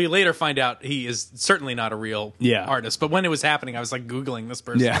we later find out he is certainly not a real Yeah. artist. But when it was happening, I was like Googling this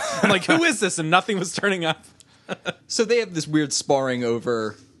person. Yeah. I'm like, who is this? And nothing was turning up. So they have this weird sparring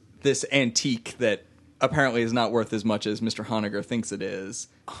over this antique that apparently is not worth as much as Mr. Honegger thinks it is.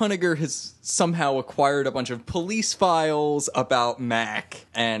 Honegger has somehow acquired a bunch of police files about Mac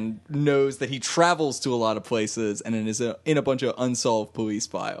and knows that he travels to a lot of places and is in a bunch of unsolved police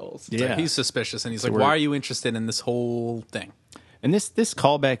files. Yeah. He's suspicious, and he's like, why are you interested in this whole thing? And this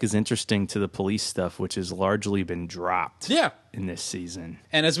callback is interesting to the police stuff, which has largely been dropped in this season.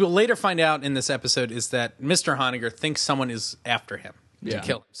 And as we'll later find out in this episode, is that Mr. Honegger thinks someone is after him to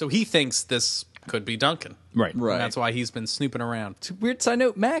kill him. So he thinks this could be Duncan. Right. And that's why he's been snooping around. Weird side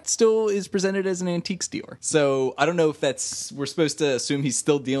note, Mac still is presented as an antique dealer. So I don't know if we're supposed to assume he's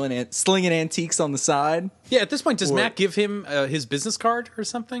still slinging antiques on the side. Yeah, at this point, does Mac give him his business card or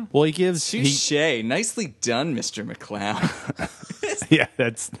something? Well, he gives... Touche. Nicely done, Mr. McCloud. Yeah,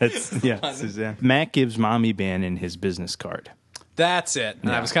 that's Suzanne. Mac gives Mommy Bannon his business card. That's it.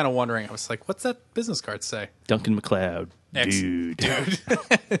 And I was kind of wondering, I was like, what's that business card say? Duncan McLeod. Dude.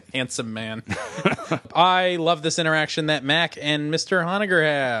 Handsome man. I love this interaction that Mac and Mr. Honegger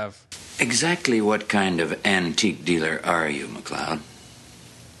have. Exactly what kind of antique dealer are you, McLeod?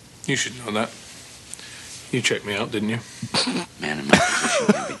 You should know that. You checked me out, didn't you? Man in my position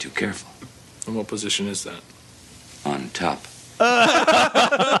can't be too careful. And what position is that? On top.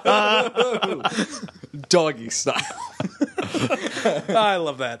 Doggy style. I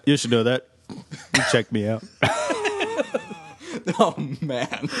love that. You should know that. You checked me out. Oh,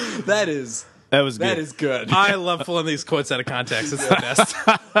 man. That is good. I love pulling these quotes out of context. It's the best.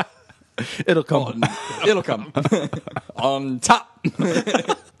 It'll come. It'll come. On top.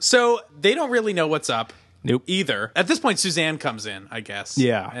 So they don't really know what's up. Nope. Either. At this point, Suzanne comes in, I guess.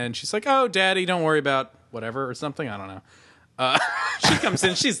 Yeah. And she's like, oh, Daddy, don't worry about whatever or something. I don't know. She comes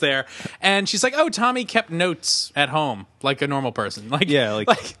in, she's there, and she's like, oh, Tommy kept notes at home like a normal person. Like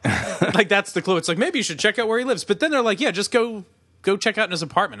that's the clue. It's like, maybe you should check out where he lives. But then they're like, yeah, just go check out in his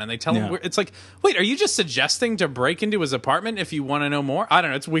apartment. And they tell him where. It's like, wait, are you just suggesting to break into his apartment if you want to know more? I don't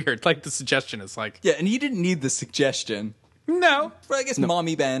know. It's weird. Like, the suggestion is like... Yeah, and he didn't need the suggestion. No. But I guess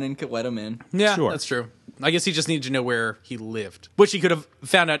Mommy Bannon could let him in. Yeah, Sure. That's true. I guess he just needed to know where he lived, which he could have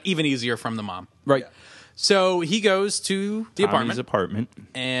found out even easier from the mom. Right. Yeah. So he goes to the Tommy's apartment.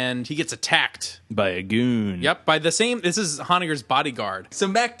 and he gets attacked. By a goon. Yep, by the same... This is Honegger's bodyguard. So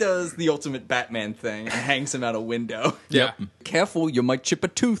Mac does the ultimate Batman thing and hangs him out a window. Yeah. Careful, you might chip a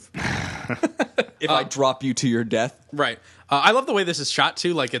tooth. If I drop you to your death. Right. I love the way this is shot,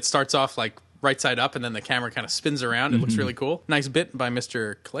 too. Like, it starts off, like, right side up, and then the camera kind of spins around. It looks really cool. Nice bit by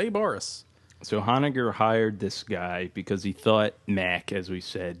Mr. Clay Boris. So Honegger hired this guy because he thought Mac, as we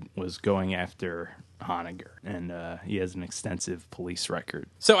said, was going after Honegger. And he has an extensive police record.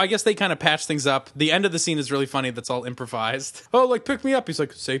 So I guess they kind of patch things up. The end of the scene is really funny. That's all improvised. Oh, like, pick me up. He's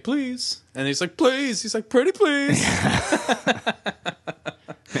like, say please. And he's like, please. He's like, pretty please.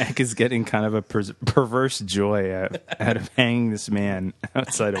 Mac is getting kind of a perverse joy out of hanging this man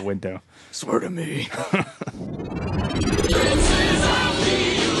outside a window. Swear to me.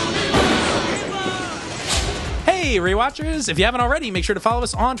 Hey, Rewatchers! If you haven't already, make sure to follow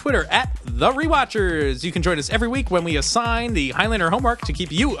us on Twitter at The Rewatchers. You can join us every week when we assign the Highlander homework to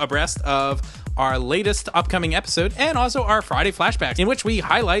keep you abreast of our latest upcoming episode and also our Friday flashbacks, in which we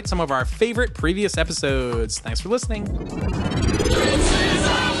highlight some of our favorite previous episodes. Thanks for listening.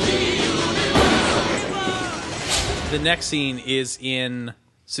 The next scene is in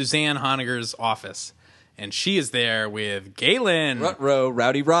Suzanne Honegger's office, and she is there with Galen. Ruh-roh,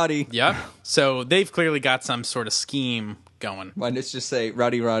 Rowdy Roddy. Yep. So they've clearly got some sort of scheme going. Why let's just say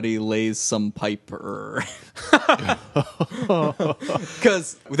Rowdy Roddy lays some pipe or...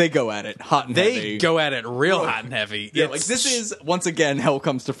 Because they go at it hot and heavy. They go at it real hot and heavy. Yeah, like this is, once again, Hell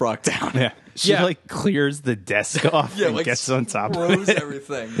Comes to Frogtown. Yeah. She Yeah. like clears the desk off and like gets on top of throws it.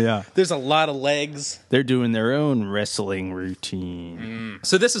 everything. Yeah. There's a lot of legs. They're doing their own wrestling routine.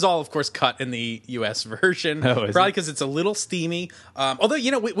 So this is all, of course, cut in the U.S. version. Oh, is Probably it? because it's a little steamy. Although,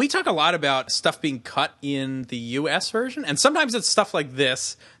 you know, we talk a lot about stuff being cut in the U.S. version. And sometimes it's stuff like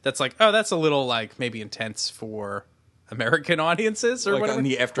this that's like, oh, that's a little, like, maybe intense for American audiences or Like whatever. on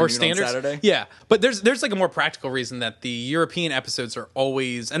the afternoon or on standards. Saturday? Yeah. But there's like a more practical reason that the European episodes are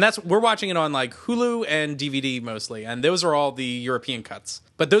always, and we're watching it on like Hulu and DVD mostly, and those are all the European cuts.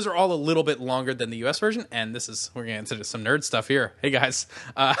 But those are all a little bit longer than the US version, and we're getting into some nerd stuff here. Hey guys.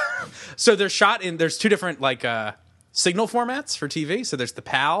 So they're shot there's two different like signal formats for TV. So there's the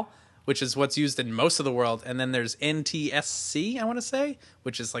PAL, which is what's used in most of the world. And then there's NTSC, I want to say,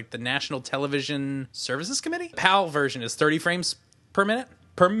 which is like the National Television Services Committee. PAL version is 30 frames per minute,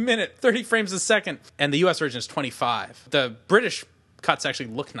 30 frames a second. And the US version is 25. The British cuts actually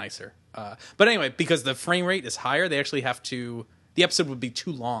look nicer. But anyway, because the frame rate is higher, they actually have to. The episode would be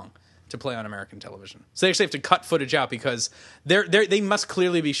too long to play on American television, so they actually have to cut footage out because they must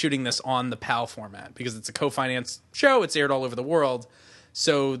clearly be shooting this on the PAL format because it's a co-financed show. It's aired all over the world,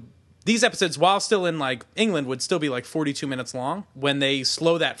 so these episodes, while still in like England, would still be like 42 minutes long. When they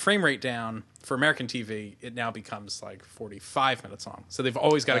slow that frame rate down for American TV, it now becomes like 45 minutes long. So they've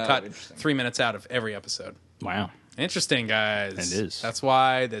always got to cut 3 minutes out of every episode. Wow. Interesting, guys. It is. That's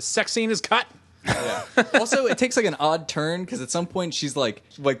why the sex scene is cut. Also, it takes like an odd turn because at some point she's like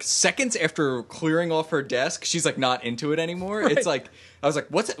seconds after clearing off her desk, she's like not into it anymore. Right. It's like I was like,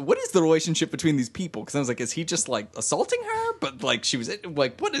 what is the relationship between these people? Because I was like, is he just like assaulting her? But like she was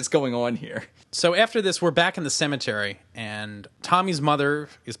like, what is going on here? So after this, we're back in the cemetery, and Tommy's mother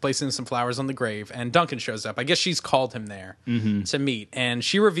is placing some flowers on the grave, and Duncan shows up. I guess she's called him there to meet, and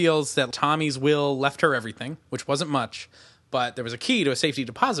she reveals that Tommy's will left her everything, which wasn't much. But there was a key to a safety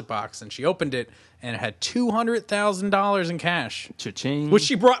deposit box, and she opened it, and it had $200,000 in cash, Cha-ching. which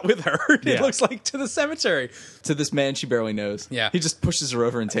she brought with her, it Yeah. looks like, to the cemetery. To this man she barely knows. Yeah. He just pushes her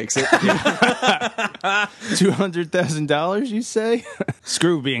over and takes it. $200,000, you say?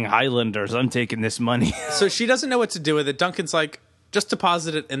 Screw being Highlanders. I'm taking this money. So she doesn't know what to do with it. Duncan's like, just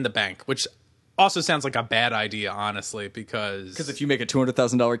deposit it in the bank, which also sounds like a bad idea, honestly, because If you make a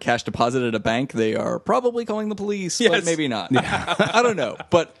 $200,000 cash deposit at a bank, they are probably calling the police, Yes. but maybe not. I don't know.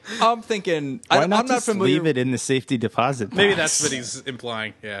 But I'm thinking, Why I'm not not just familiar. leave it in the safety deposit box? maybe that's what he's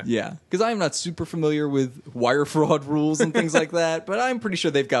implying. Yeah. Yeah, because I'm not super familiar with wire fraud rules and things like that, but I'm pretty sure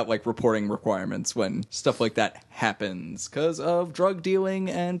they've got like reporting requirements when stuff like that happens because of drug dealing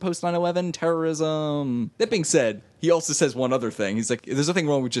and post 9/11 terrorism. That being said, he also says one other thing. He's like, "There's nothing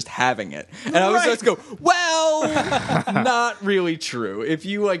wrong with just having it," and I was Right. just go, "Well, not really true. If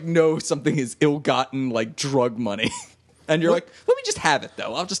you like know something is ill-gotten like drug money." And you're like, let me just have it,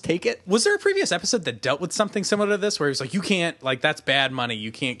 though. I'll just take it. Was there a previous episode that dealt with something similar to this, where he was like, "You can't, like, that's bad money.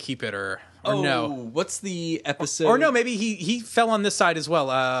 You can't keep it," or no, What's the episode? or no? Maybe he fell on this side as well.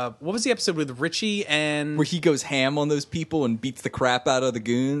 What was the episode with Richie and Where he goes ham on those people and beats the crap out of the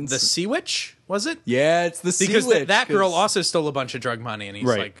goons. the Sea Witch? Was it? Yeah, it's the Because Sea Witch, that girl 'cause- also stole a bunch of drug money, and he's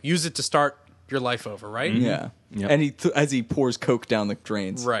Right. like, "Use it to start your life over," right? Yeah. Yep. And as he pours coke down the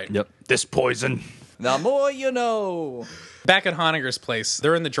drains. Right. Yep. This poison. The more you know. Back at Honegger's place,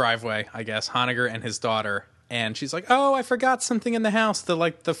 they're in the driveway, I guess, Honegger and his daughter. And she's like, "Oh, I forgot something in the house,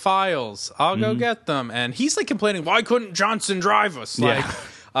 the files. I'll go get them." And he's like complaining, "Why couldn't Johnson drive us?" Yeah.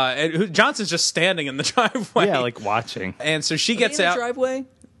 And Johnson's just standing in the driveway. Yeah, like watching. And so she gets In the out. driveway?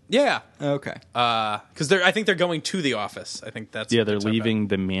 Yeah. Okay. Because I think they're going to the office. I think that's Yeah, what they're talking about. leaving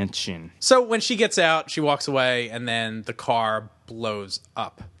the mansion. So when she gets out, she walks away, and then the car blows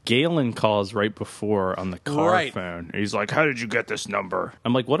up. Galen calls right before on the car Right. phone. He's like, "How did you get this number?"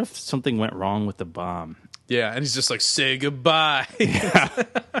 I'm like, "What if something went wrong with the bomb?" Yeah, and he's just like, "Say goodbye."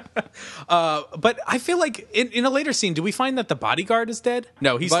 But I feel like in a later scene, do we find that the bodyguard is dead?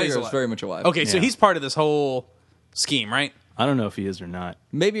 No, he stays Bodyguard's alive. very much alive. Okay, so Yeah. he's part of this whole scheme, right? I don't know if he is or not.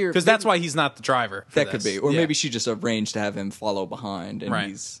 Maybe Because that's why he's not the driver. for that could this. be. Or Yeah. maybe she just arranged to have him follow behind and Right.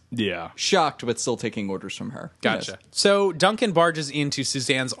 he's Yeah. shocked but still taking orders from her. Who knows? Gotcha. So Duncan barges into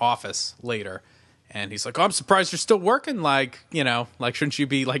Suzanne's office later, and he's like, "Oh, I'm surprised you're still working. Like, shouldn't you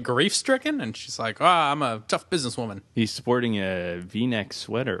be like grief stricken?" And she's like, I'm a tough businesswoman." He's sporting a V-neck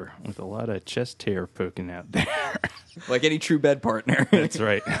sweater with a lot of chest hair poking out there. Like any true bed partner. That's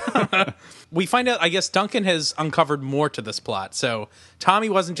right. We find out, I guess, Duncan has uncovered more to this plot. So Tommy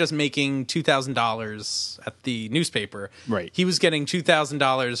wasn't just making $2,000 at the newspaper. Right. He was getting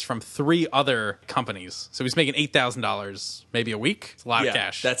 $2,000 from 3 other companies. So he's making $8,000 maybe a week. It's a lot of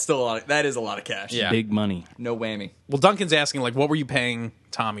cash. That's still a lot. That is a lot of cash. Yeah. Big money. No whammy. Well, Duncan's asking, like, what were you paying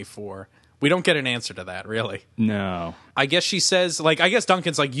Tommy for? We don't get an answer to that, really. No. I guess she says, like, I guess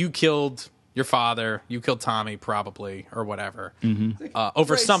Duncan's like, you killed your father, you killed Tommy, probably, or whatever,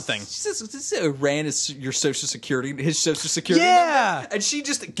 over something. She says, "This ran your social security, his social security Yeah. number," and she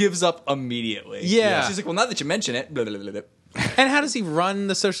just gives up immediately. Yeah. She's like, "Well, now that you mention it, blah, blah, blah, blah." And how does he run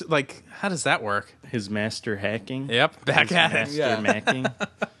the social, like, how does that work? His master hacking. Yep, back His at it. master Yeah.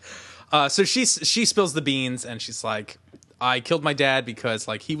 macking. So she spills the beans, and she's like, I killed my dad because,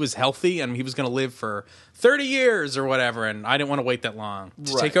 like, he was healthy and he was going to live for 30 years or whatever, and I didn't want to wait that long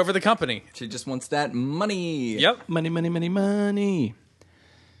to Right. take over the company. She just wants that money. Yep. Money, money, money, money.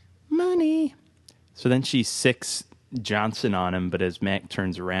 Money. So then she sicks Johnson on him, but as Mac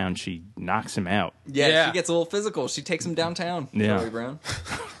turns around, she knocks him out. Yeah, Yeah. she gets a little physical. She takes him downtown. Yeah. Charlie Brown.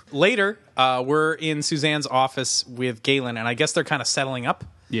 Later, we're in Suzanne's office with Galen, and I guess they're kind of settling up.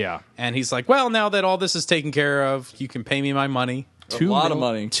 Yeah. And he's like, well, now that all this is taken care of, you can pay me my money. A lot of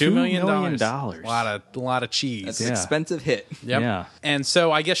money. $2 million. $2 million. A lot of cheese. That's an expensive hit. Yep. Yeah. And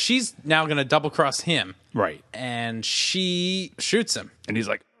so I guess she's now going to double cross him. Right. And she shoots him. And he's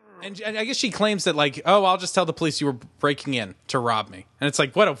like, And I guess she claims that, like, oh, I'll just tell the police you were breaking in to rob me. And it's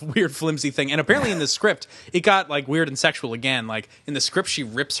like, what a weird, flimsy thing. And apparently in the script, it got, like, weird and sexual again. Like, in the script, she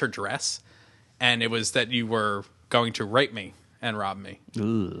rips her dress, and it was that you were going to rape me and rob me.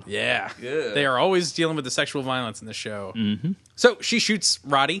 ugh. Yeah. Yeah. They are always dealing with the sexual violence in the show. Mm-hmm. So she shoots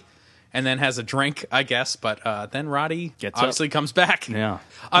Roddy and then has a drink, I guess. But then Roddy Gets obviously comes back. Yeah.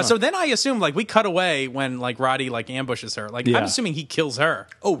 So then I assume, like, we cut away when, like, Roddy, like, ambushes her. Like, I'm Yeah. assuming he kills her.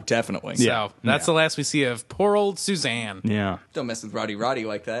 Oh, definitely. Yeah. So that's the last we see of poor old Suzanne. Yeah. Don't mess with Roddy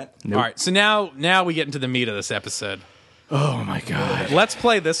like that. Nope. All right, so now we get into the meat of this episode. Oh my God. Let's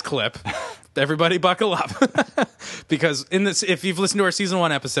play this clip. Everybody buckle up. Because in this, if you've listened to our season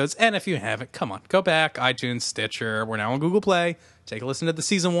 1 episodes, and if you haven't, come on, go back, iTunes, Stitcher, we're now on Google Play. Take a listen to the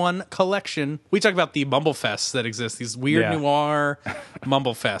season 1 collection. We talk about the Mumblefests that exist, these weird Yeah. noir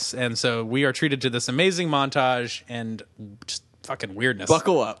Mumblefests. And so we are treated to this amazing montage and just fucking weirdness.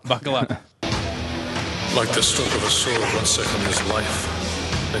 Buckle up. Buckle up. Like the stroke of a sword, 1 second is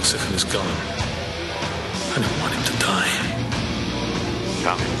life, next second is gone. I didn't want him to die.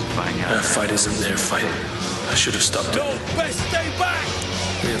 Tommy was a fine young That man. fight isn't their fight. I should have stopped it. Best stay back!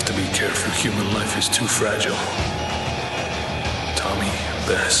 We have to be careful. Human life is too fragile. Tommy,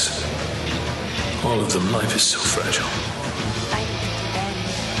 Bess, all of them, life is so fragile. I don't think Ben.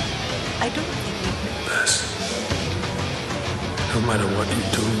 I don't think Bess, no matter what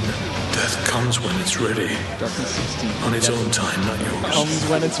you're doing, death comes when it's ready. Darkness 16. On its own time, not yours. Comes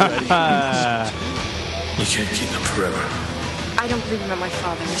when it's ready. You can't keep them forever. I don't believe about my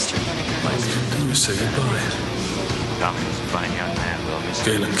father, Mr. All Vinegar. you can do is say goodbye. Tommy was a fine young man, well, Mr.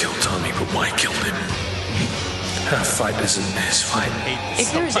 Galen killed Tommy, but why killed him? That fight isn't his fight.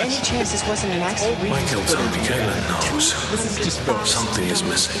 If there is any chance this wasn't an accident, Why kill Tommy? Galen knows. This is just Phil. Something is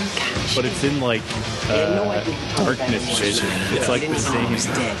missing. But it's in like darkness vision. It's like the same.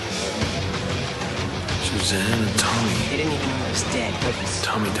 Suzanne and Tommy. They didn't even know I was dead.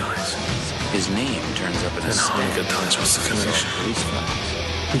 Tommy dies. His name turns up in a And stack. Hanukkah dies. What's the connection?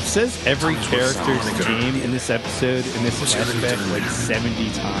 He says every Tom's worth character's Monica. name in this episode, in this What's he really flashback, doing like there?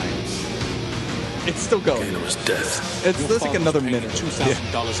 70 times. It's still going. Galen was death. It's there's like another minute. $2,000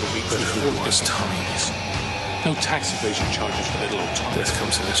 a week But for who 4 was Tommy? No tax evasion charges for little old Tommy. Death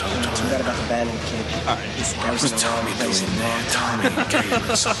comes in its own Too time. bad about the abandoned kid. This guy was in What's the wrong Tommy place doing at the there? wrong Tommy time. and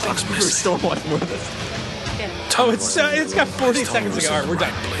Galen. Something's We're missing. still much more of this. Oh, it's got 40 Tommy seconds was ago. All in right, we're the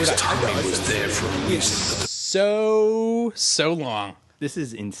done. right We're place. done. Tommy was there for a reason. So long. This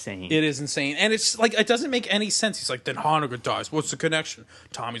is insane. It is insane. And it's like, it doesn't make any sense. He's like, then Hanukkah dies. What's the connection?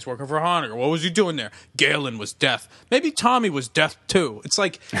 Tommy's working for Hanukkah. What was he doing there? Galen was death. Maybe Tommy was death too. It's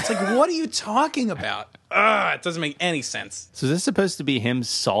like, what are you talking about? It doesn't make any sense. So is this supposed to be him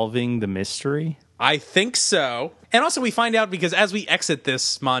solving the mystery? I think so. And also we find out because as we exit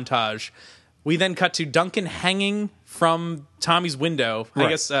this montage, we then cut to Duncan hanging from Tommy's window. I Right.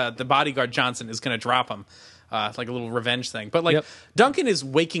 guess the bodyguard Johnson is going to drop him. Like a little revenge thing. But, like, Yep. Duncan is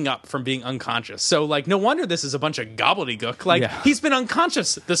waking up from being unconscious. So, like, no wonder this is a bunch of gobbledygook. Like, Yeah. he's been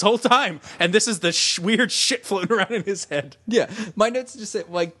unconscious this whole time. And this is the weird shit floating around in his head. Yeah, my notes just say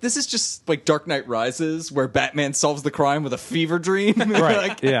like this is just like Dark Knight Rises, where Batman solves the crime with a fever dream. Right,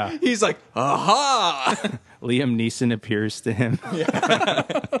 Like, yeah. He's like, aha! Liam Neeson appears to him.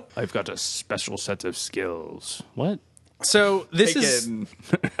 I've got a special set of skills. What? So, this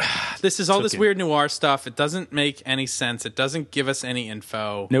is all this okay. weird noir stuff. It doesn't make any sense. It doesn't give us any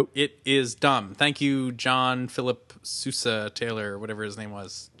info. Nope. It is dumb. Thank you, John Philip Sousa Taylor, whatever his name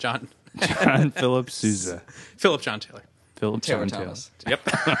was. John Philip Sousa. Philip John Taylor. Philip Taylor John Thomas. Yep.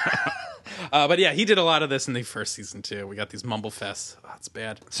 But yeah, he did a lot of this in the first season too. We got these mumble fests. Oh, it's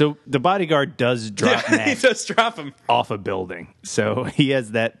bad. So the bodyguard does drop Yeah, he Matt does drop him. off a building. So he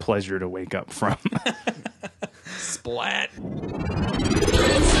has that pleasure to wake up from. Splat.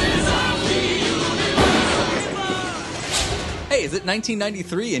 Hey, is it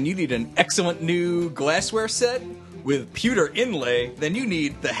 1993 and you need an excellent new glassware set with pewter inlay? Then you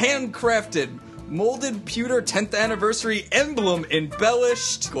need the handcrafted molded pewter 10th anniversary emblem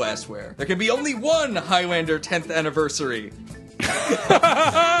embellished glassware. There can be only one Highlander 10th anniversary.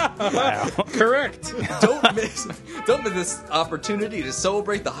 Correct. Don't miss this opportunity to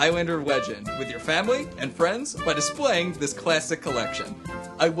celebrate the Highlander legend with your family and friends by displaying this classic collection.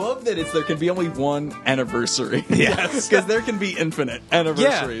 I love that there can be only one anniversary. Yes. Because there can be infinite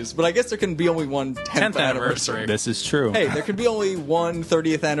anniversaries. But I guess there can be only one 10th anniversary. This is true. Hey, there can be only one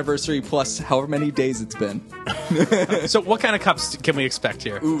 30th anniversary plus however many days it's been. So what kind of cups can we expect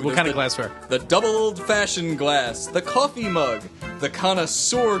here? Ooh, what kind of glassware? The double old-fashioned glass, the coffee mug, the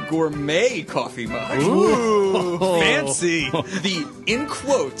connoisseur gourmet coffee mug. Ooh, fancy. The, in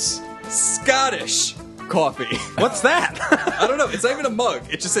quotes, Scottish coffee. What's that? I don't know. It's not even a mug.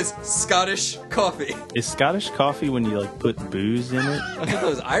 It just says Scottish coffee. Is Scottish coffee when you like put booze in it? I thought that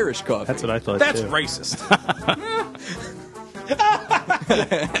was Irish coffee. That's what I thought. That's too. racist.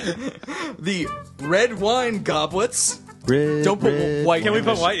 The red wine goblets. Don't put white. Can we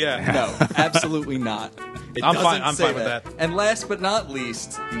put white? Yeah. No, absolutely not. It I'm doesn't fine. I'm say fine with that. And last but not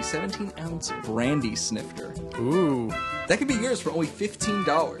least, the 17-ounce brandy snifter. Ooh. That could be yours for only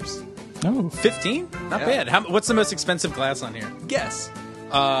 $15. Oh, 15? Not Yeah. bad. What's the most expensive glass on here? Guess.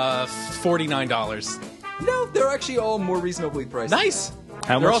 $49. No, they're actually all more reasonably priced. Nice.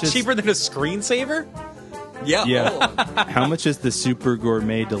 how They're all much is, cheaper than a screensaver? Yeah. Yeah. All of them. How much is the Super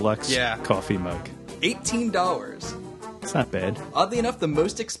Gourmet Deluxe Yeah. coffee mug? $18. It's not bad. Oddly enough, the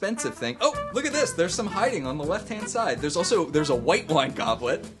most expensive thing. Oh, look at this. There's some hiding on the left-hand side. There's a white wine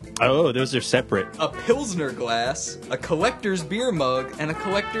goblet, Oh, those are separate. a Pilsner glass, a collector's beer mug, and a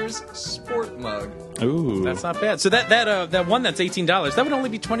collector's sport mug. Ooh, That's not bad. So that one that's $18, that would only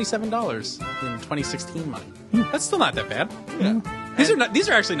be $27 in 2016 money. That's still not that bad. Yeah. These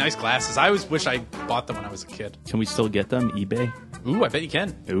are actually nice glasses. I always wish I bought them when I was a kid. can we still get them? eBay. Ooh, I bet you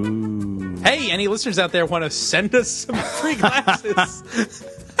can. Ooh, Hey, any listeners out there want to send us some free glasses?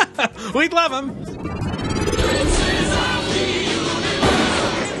 We'd love them.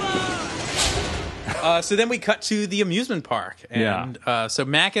 So then we cut to the amusement park, and so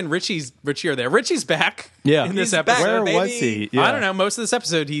Mac and Richie are there. Richie's back. Yeah. in this He's episode. back, where baby. was he? I don't know. Most of this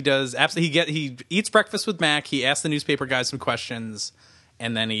episode, he does absolutely. He eats breakfast with Mac. He asks the newspaper guy some questions,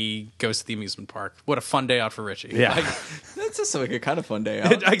 and then he goes to the amusement park. What a fun day out for Richie! Yeah. That's just like a kind of fun day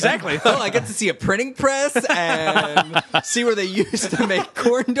out. Exactly. Oh, I get to see a printing press and see where they used to make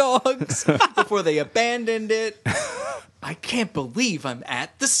corn dogs before they abandoned it. I can't believe I'm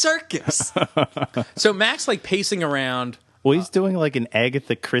at the circus. So Mac's like pacing around. Well, he's doing like an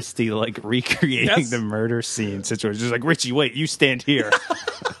Agatha Christie, like recreating Yes. the murder scene situation. Just like, Richie, wait, you stand here.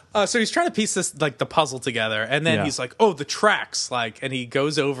 So he's trying to piece this like the puzzle together, and then Yeah. he's like, "Oh, the tracks!" and he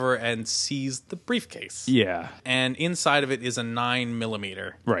goes over and sees the briefcase. Yeah. And inside of it is a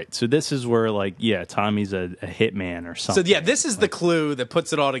 9mm. Right. So this is where, like, Tommy's a hitman or So something. yeah, this is the clue that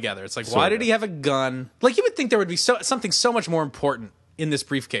puts it all together. It's like, why Sorta. did he have a gun? Like, you would think there would be something so much more important in this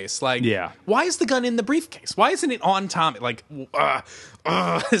briefcase. Like, Yeah. why is the gun in the briefcase? Why isn't it on Tommy? Like,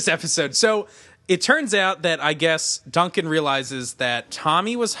 this episode. So it turns out that I guess Duncan realizes that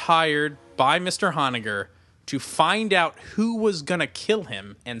Tommy was hired by Mr. Honegger to find out who was going to kill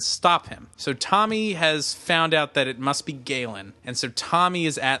him and stop him. So Tommy has found out that it must be Galen. And so Tommy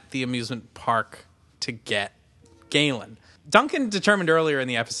is at the amusement park to get Galen. Duncan determined earlier in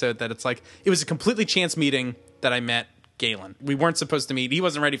the episode that it's like, it was a completely chance meeting that I met Galen. We weren't supposed to meet. He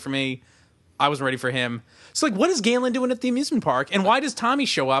wasn't ready for me. I wasn't ready for him. So, like, what is Galen doing at the amusement park? And why does Tommy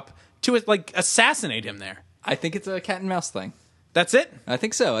show up to, like, assassinate him there? I think it's a cat and mouse thing. That's it? I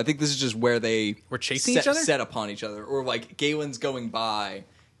think so. I think this is just where they Were chasing each other? set upon each other. Or like Galen's going by,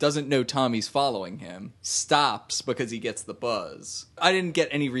 doesn't know Tommy's following him, stops because he gets the buzz. I didn't get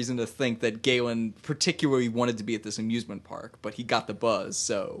any reason to think that Galen particularly wanted to be at this amusement park, but he got the buzz,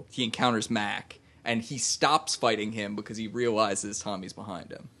 so he encounters Mac, and he stops fighting him because he realizes Tommy's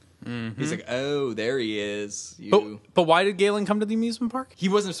behind him. He's like, oh, there he is. But why did Galen come to the amusement park? He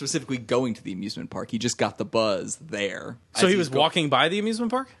wasn't specifically going to the amusement park. He just got the buzz there. So as he was he's go- walking by the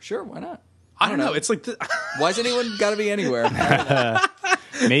amusement park? Sure, why not? I don't know. It's like... Why's anyone got to be anywhere?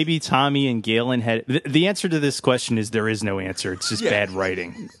 Maybe Tommy and Galen had... The answer to this question is there is no answer. It's just Yeah. bad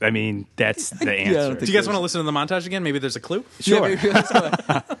writing. I mean, that's the I answer. don't Do think you guys want to listen to the montage again? Maybe there's a clue? Sure. Yeah, maybe that's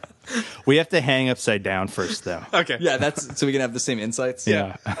why. We have to hang upside down first, though. Okay. Yeah, that's so we can have the same insights.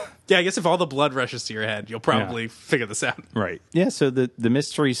 Yeah. Yeah, I guess if all the blood rushes to your head, you'll probably figure this out. Right. Yeah, so the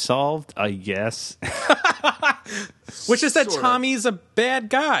mystery solved, I guess. Which is that Sorta. Tommy's a bad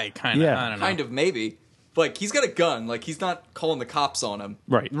guy, kind of. Yeah. I don't know. Kind of, maybe. Like, he's got a gun. Like, he's not calling the cops on him.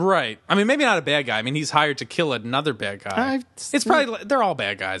 Right. Right. I mean, maybe not a bad guy. I mean, he's hired to kill another bad guy. It's probably they're all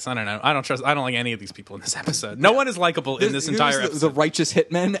bad guys. I don't know. I don't like any of these people in this episode. No one is likable in this Who's entire the episode. righteous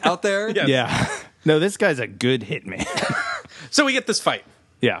hitmen out there. Yeah. Yeah. No, this guy's a good hitman. So we get this fight,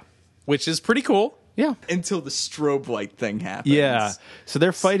 Yeah. which is pretty cool. Yeah. until the strobe light thing happens. Yeah. So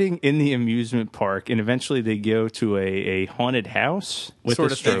they're fighting in the amusement park, and eventually they go to a haunted house with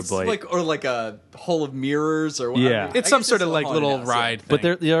Sort a of thing. strobe light. Like a hall of mirrors or Yeah. It's some sort of like little ride thing.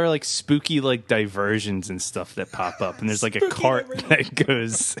 But there are like spooky like diversions and stuff that pop up, and there's like a cart that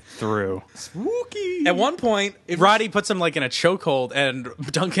goes through. Spooky. At one point, Roddy puts him like in a chokehold, and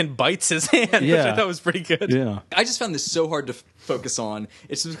Duncan bites his hand, which Yeah. I thought was pretty good. Yeah. I just found this so hard to focus on.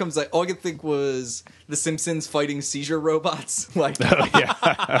 It just becomes like all I could think was The Simpsons fighting seizure robots. Like,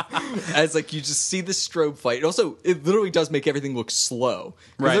 as like you just see the strobe fight. Also, it literally does make everything look slow. 'Cause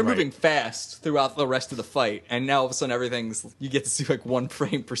Right, they're right. moving fast throughout the rest of the fight, and now all of a sudden you get to see like 1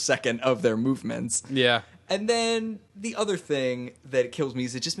 frame per second of their movements. Yeah. And then the other thing that kills me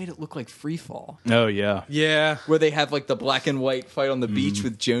is it just made it look like Free Fall. Oh yeah. Yeah. Where they have like the black and white fight on the beach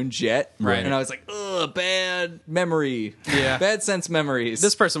with Joan Jett. Right. And I was like, ugh, bad memory. Yeah. Bad sense memories.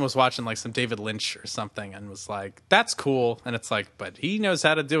 This person was watching like some David Lynch or something and was like, that's cool. And it's like, but he knows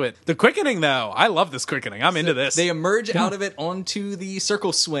how to do it. The quickening, though, I love this quickening. I'm into this. They emerge out of it onto the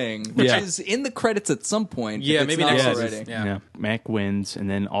circle swing, which Yeah. is in the credits at some point. Yeah, if it's maybe not next already. season. Yeah. Yeah. Mac wins, and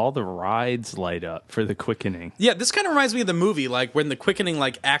then all the rides light up for the quickening. Yeah, this kind of reminds me of the movie, like when the quickening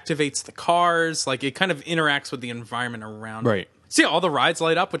like activates the cars, like it kind of interacts with the environment around. Right. So yeah, all the rides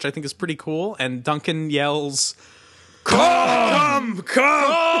light up, which I think is pretty cool. And Duncan yells, "Come,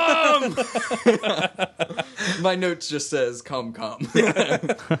 come!" My note just says, come.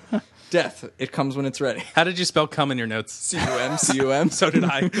 Death, it comes when it's ready. How did you spell "come" in your notes? C-U-M, C-U-M. So did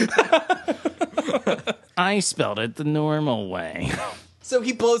I. I spelled it the normal way. So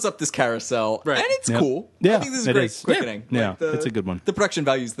he blows up this carousel, Right. and it's Yep. cool. Yeah, I think this is it great is. quickening. Yeah, the- it's a good one. The production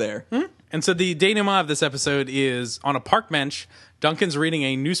value's there. And so the denouement of this episode is on a park bench. Duncan's reading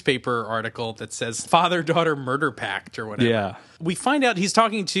a newspaper article that says father-daughter murder pact or whatever. Yeah. We find out he's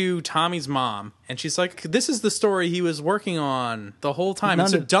talking to Tommy's mom, and she's like, this is the story he was working on the whole time. And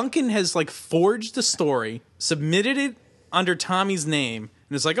so Duncan has like forged the story, submitted it under Tommy's name,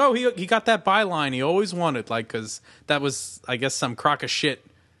 and it's like, oh, he got that byline he always wanted, like, because that was, I guess, some crock of shit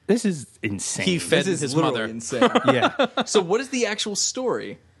This is insane. he fed This is his literally mother. insane. Yeah. So what is the actual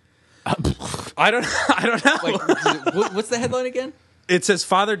story? I don't know. Like, what's the headline again? It says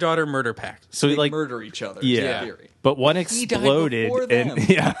father-daughter murder pact. So They like murder each other. yeah. Is the theory. But one He died exploded before them. and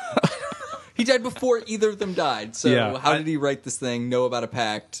yeah. He died before either of them died. So Yeah. how did he write this thing? Know about a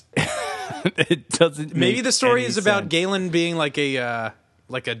pact? It doesn't Maybe make the story any is about sense. Galen being like a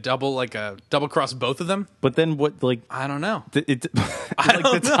double cross both of them. But then what like I don't know. the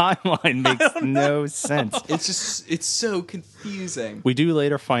timeline makes no sense. It's so confusing. We do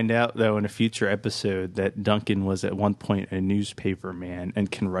later find out, though, in a future episode, that Duncan was at one point a newspaper man and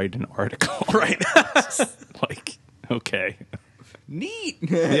can write an article. Right. Like, okay. Neat.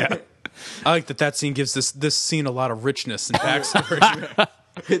 Yeah. I like that scene gives this scene a lot of richness and backstory.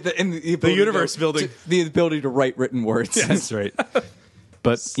 the universe building. The ability to write written words. That's right.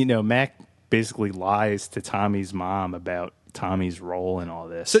 But, Mac basically lies to Tommy's mom about Tommy's role in all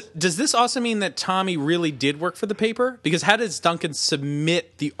this. So does this also mean that Tommy really did work for the paper? Because how does Duncan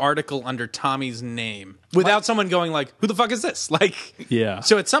submit the article under Tommy's name without someone going like, "Who the fuck is this?" Like, Yeah.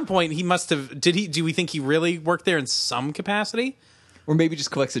 So at some point he must have. Do we think he really worked there in some capacity? Or maybe just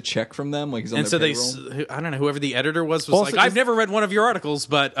collects a check from them, like he's on And so their they, payroll. I don't know, whoever the editor was Also, like, this- "I've never read one of your articles,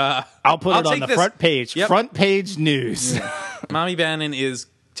 but I'll put it on take the this." front page. Yep. Front page news. Mommy Bannon is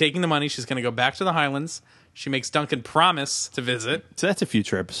taking the money. She's going to go back to the Highlands. She makes Duncan promise to visit. So that's a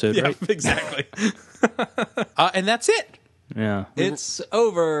future episode, Yeah, right? exactly. And that's it. Yeah. It's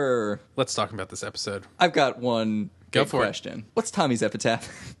over. Let's talk about this episode. I've got one Go big for it. question. What's Tommy's epitaph?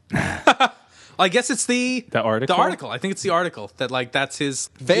 I guess it's the article? The article. I think it's the article that that's his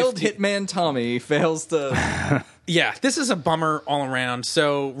Failed 50 hitman Tommy fails to... Yeah, this is a bummer all around.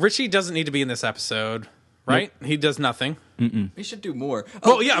 So Richie doesn't need to be in this episode, right? He does nothing. He should do more.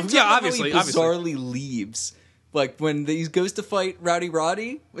 Well, yeah, you talk yeah, about how obviously, he bizarrely leaves. Like when he goes to fight Rowdy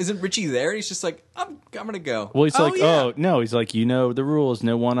Roddy, isn't Richie there? And he's just like, I'm gonna go. Well, he's like, yeah. oh, no. He's like, the rules.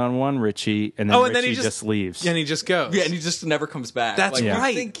 No one-on-one, Richie. And then Oh, Richie and then he just leaves. And he just goes. Yeah, and he just never comes back. That's like, right.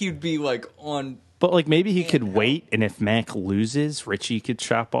 I think he'd be like on. But like maybe he could wait, and if Mac loses, Richie could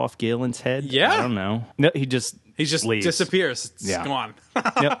chop off Galen's head. Yeah. I don't know. No, he just leaves. disappears. It's Yeah. gone.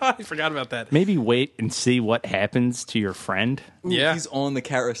 Yep. I forgot about that. Maybe wait and see what happens to your friend. Yeah. He's on the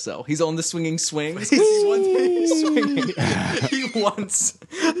carousel. He's on the swinging swings. He wants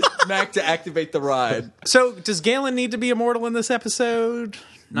Mac to activate the ride. So does Galen need to be immortal in this episode?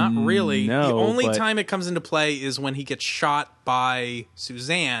 Not really. no, the only but- time it comes into play is when he gets shot by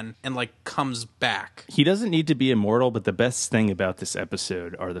Suzanne and like comes back. He doesn't need to be immortal, but the best thing about this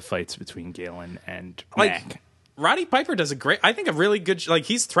episode are the fights between Galen and Like Mac. Roddy Piper does a really good. Like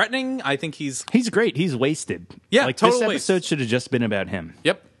he's threatening. I think he's. He's great. He's wasted. Yeah, like total this waste. episode should have just been about him.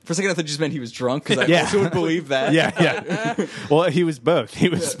 Yep. For a second, I thought you just meant he was drunk because I Yeah. also would believe that. Yeah. Well, he was both. He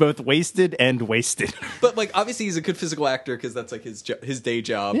was both wasted and wasted. But like, obviously, he's a good physical actor because that's like his day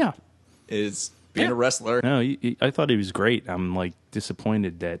job. Yeah. Is being Yeah. a wrestler. No, I thought he was great. I'm like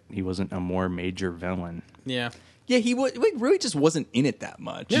disappointed that he wasn't a more major villain. Yeah. Yeah, he really just wasn't in it that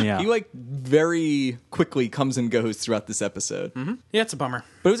much. Yeah. He like very quickly comes and goes throughout this episode. Yeah, it's a bummer.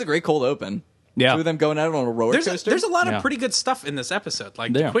 But it was a great cold open. Yeah. Two of them going out on a roller coaster. There's a lot of Yeah. pretty good stuff in this episode.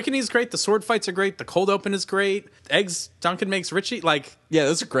 Like Yeah. the quickening's great, the sword fights are great, the cold open is great, eggs Duncan makes Richie. Like Yeah,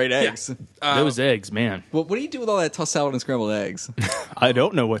 those are great eggs. Those eggs, man. Well, what do you do with all that tossed salad and scrambled eggs? I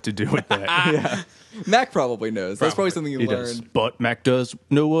don't know what to do with that. Mac probably knows. That's probably something you He learned. does. But Mac does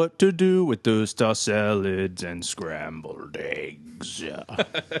know what to do with those tossed salads and scrambled eggs.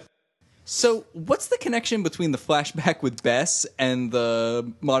 So, what's the connection between the flashback with Bess and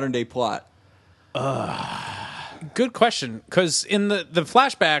the modern day plot? good question. Because in the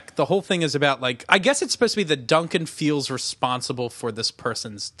flashback, the whole thing is about like I guess it's supposed to be that Duncan feels responsible for this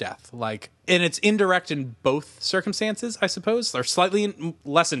person's death. Like, and it's indirect in both circumstances, I suppose, or slightly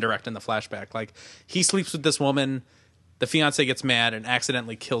less indirect in the flashback. Like he sleeps with this woman. The fiance gets mad and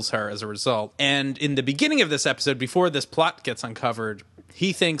accidentally kills her as a result. And in the beginning of this episode, before this plot gets uncovered,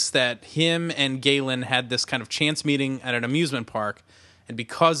 he thinks that him and Galen had this kind of chance meeting at an amusement park. And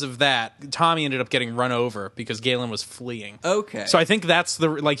because of that, Tommy ended up getting run over because Galen was fleeing. Okay. So I think that's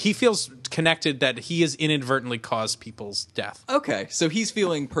he feels connected that he has inadvertently caused people's death. Okay, so he's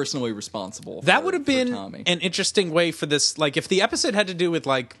feeling personally responsible. That for- would have for been Tommy. an interesting way for this. Like, if the episode had to do with,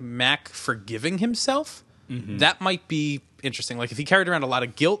 like, Mac forgiving himself, that might be interesting. Like, if he carried around a lot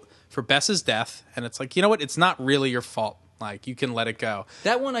of guilt for Bess's death, and it's like, you know what? It's not really your fault. Like, you can let it go.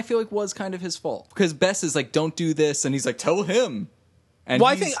 That one I feel like was kind of his fault because Bess is like, "Don't do this," and he's like, "Tell him." And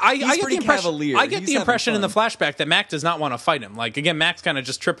Well, I he's- think I he's get pretty the impression. cavalier. I get He's the having impression in the fun. flashback that Mac does not want to fight him. Like again, Mac's kind of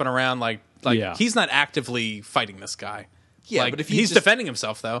just tripping around. Like Yeah. he's not actively fighting this guy. Yeah, Like, but if he he's just- defending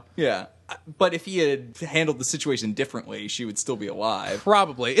himself, though, Yeah, but if he had handled the situation differently, she would still be alive.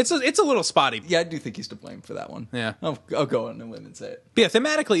 probably it's a little spotty. Yeah, I do think he's to blame for that one. Yeah. I'll go on a limb and say it. But yeah,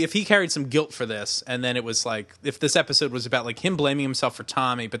 thematically, if he carried some guilt for this, and then it was like, if this episode was about like him blaming himself for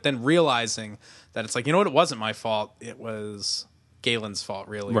Tommy, but then realizing that it's like, you know what, it wasn't my fault, it was Galen's fault,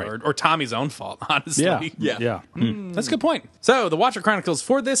 really, Right. or Tommy's own fault, honestly. Yeah. That's a good point. So, the Watcher Chronicles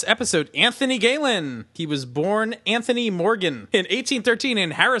for this episode, Anthony Galen. He was born Anthony Morgan in 1813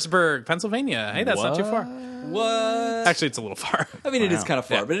 in Harrisburg, Pennsylvania. Hey, that's not too far. What? Actually, it's a little far. I mean, it is kind of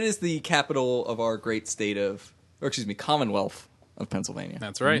far, Yeah. but it is the capital of our great state Commonwealth of Pennsylvania.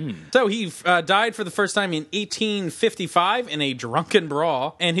 That's right. So he died for the first time in 1855 in a drunken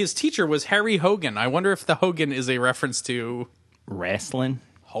brawl, and his teacher was Harry Hogan. I wonder if the Hogan is a reference to Wrestling?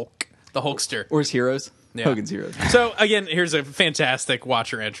 Hulk, the Hulkster. Or his heroes. Yeah. Hogan's heroes. So again, here's a fantastic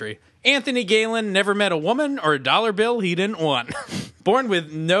Watcher entry. Anthony Galen never met a woman or a dollar bill he didn't want. Born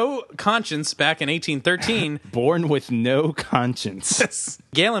with no conscience back in 1813, Born with no conscience.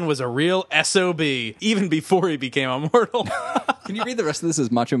 Galen was a real SOB even before he became immortal. Can you read the rest of this as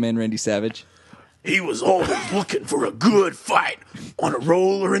Macho Man Randy Savage? He was always looking for a good fight on a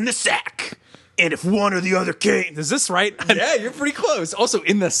roller in the sack. And if one or the other came Is this right? Yeah, you're pretty close. Also,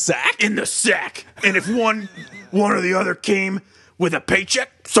 in the sack? in the sack, and if one or the other came with a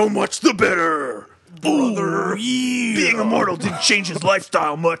paycheck, so much the better. Brother, being immortal didn't change his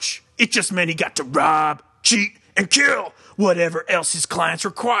lifestyle much. It just meant he got to rob, cheat, and kill whatever else his clients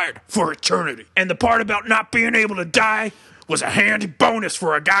required for eternity. And the part about not being able to die was a handy bonus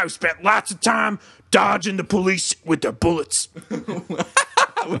for a guy who spent lots of time dodging the police with their bullets.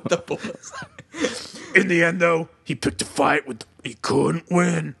 With the bullets. In the end, though, he picked a fight he couldn't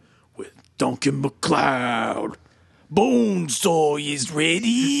win with Duncan MacLeod. Bonesaw is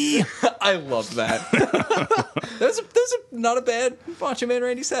ready. I love that. that was not a bad Macho Man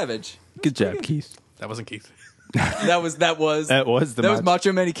Randy Savage. Good job, Keith. That wasn't Keith. That was That was the that was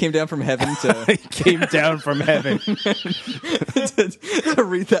Macho Man. He came down from heaven to, He came down from heaven. to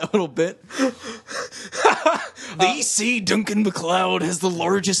read that little bit. They say Duncan MacLeod has the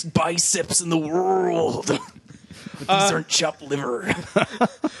largest biceps in the world. But these aren't chopped liver.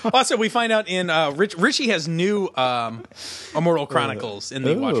 Also, we find out in Richie has new Immortal Chronicles in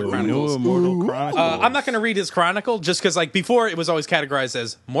the Watcher Chronicles. Immortal Chronicles. I'm not going to read his chronicle just because, like, before it was always categorized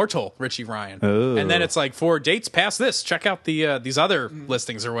as Mortal Richie Ryan, and then it's like for dates past this, check out the these other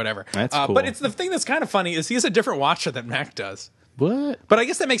listings or whatever. That's cool. But it's the thing that's kind of funny is he has a different Watcher than Mac does. What? But I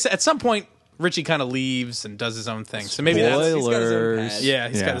guess that makes at some point Richie kind of leaves and does his own thing. So maybe that's He's got his own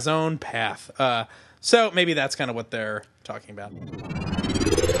path. he's got his own path. So maybe that's kind of what they're talking about.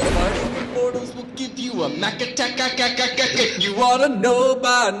 Immortals will give you a Mac attack. You ought to know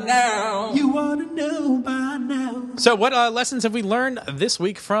by now. You ought to know by now. So what lessons have we learned this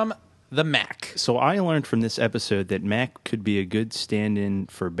week from the Mac? So I learned from this episode that Mac could be a good stand-in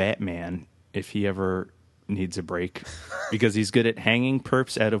for Batman if he ever needs a break, because he's good at hanging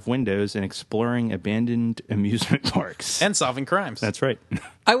perps out of windows and exploring abandoned amusement parks. And solving crimes. That's right.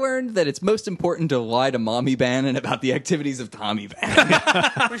 I learned that it's most important to lie to Mommy Bannon about the activities of Tommy Bannon.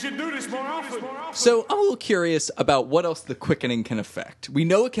 We should do this more often. So I'm a little curious about what else the quickening can affect. We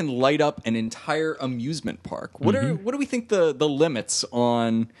know it can light up an entire amusement park. What do we think the limits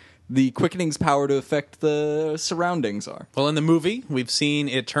on the quickening's power to affect the surroundings are? Well, in the movie, we've seen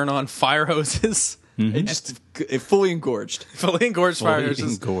it turn on fire hoses. It just fully engorged. Fully engorged fire Fully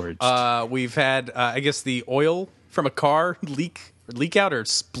hoses. engorged. We've had, I guess, the oil from a car leak out or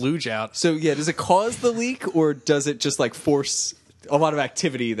splooge out. So yeah, does it cause the leak, or does it just like force a lot of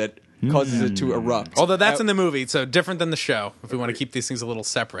activity that causes it to erupt? Although that's in the movie, so different than the show, if we want to keep these things a little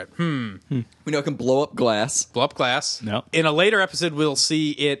separate. We know it can blow up glass. Blow up glass. No. In a later episode, we'll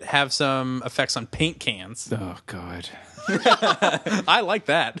see it have some effects on paint cans. Oh, God. I like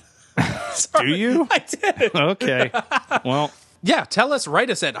that. Do you? I did. Okay. Well, Yeah, write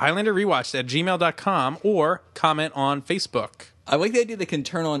us at HighlanderRewatched@gmail.com or comment on Facebook. I like the idea that it can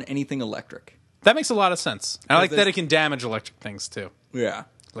turn on anything electric. That makes a lot of sense. I like that there's- it can damage electric things, too. Yeah.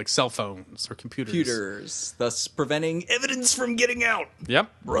 Like cell phones or Computers, thus preventing evidence from getting out.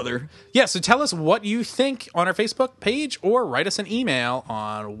 Yep. Brother. Yeah, so tell us what you think on our Facebook page or write us an email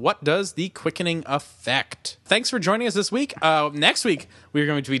on what does the quickening affect. Thanks for joining us this week. Next week, we're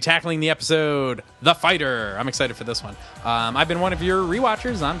going to be tackling the episode The Fighter. I'm excited for this one. I've been one of your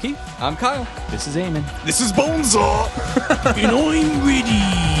rewatchers. I'm Keith. I'm Kyle. this is Eamon. This is Bonesaw, and I'm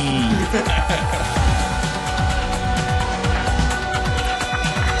ready.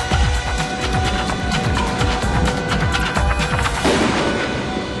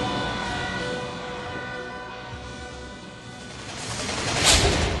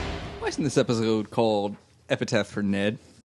 Why isn't this episode called Epitaph for Ned?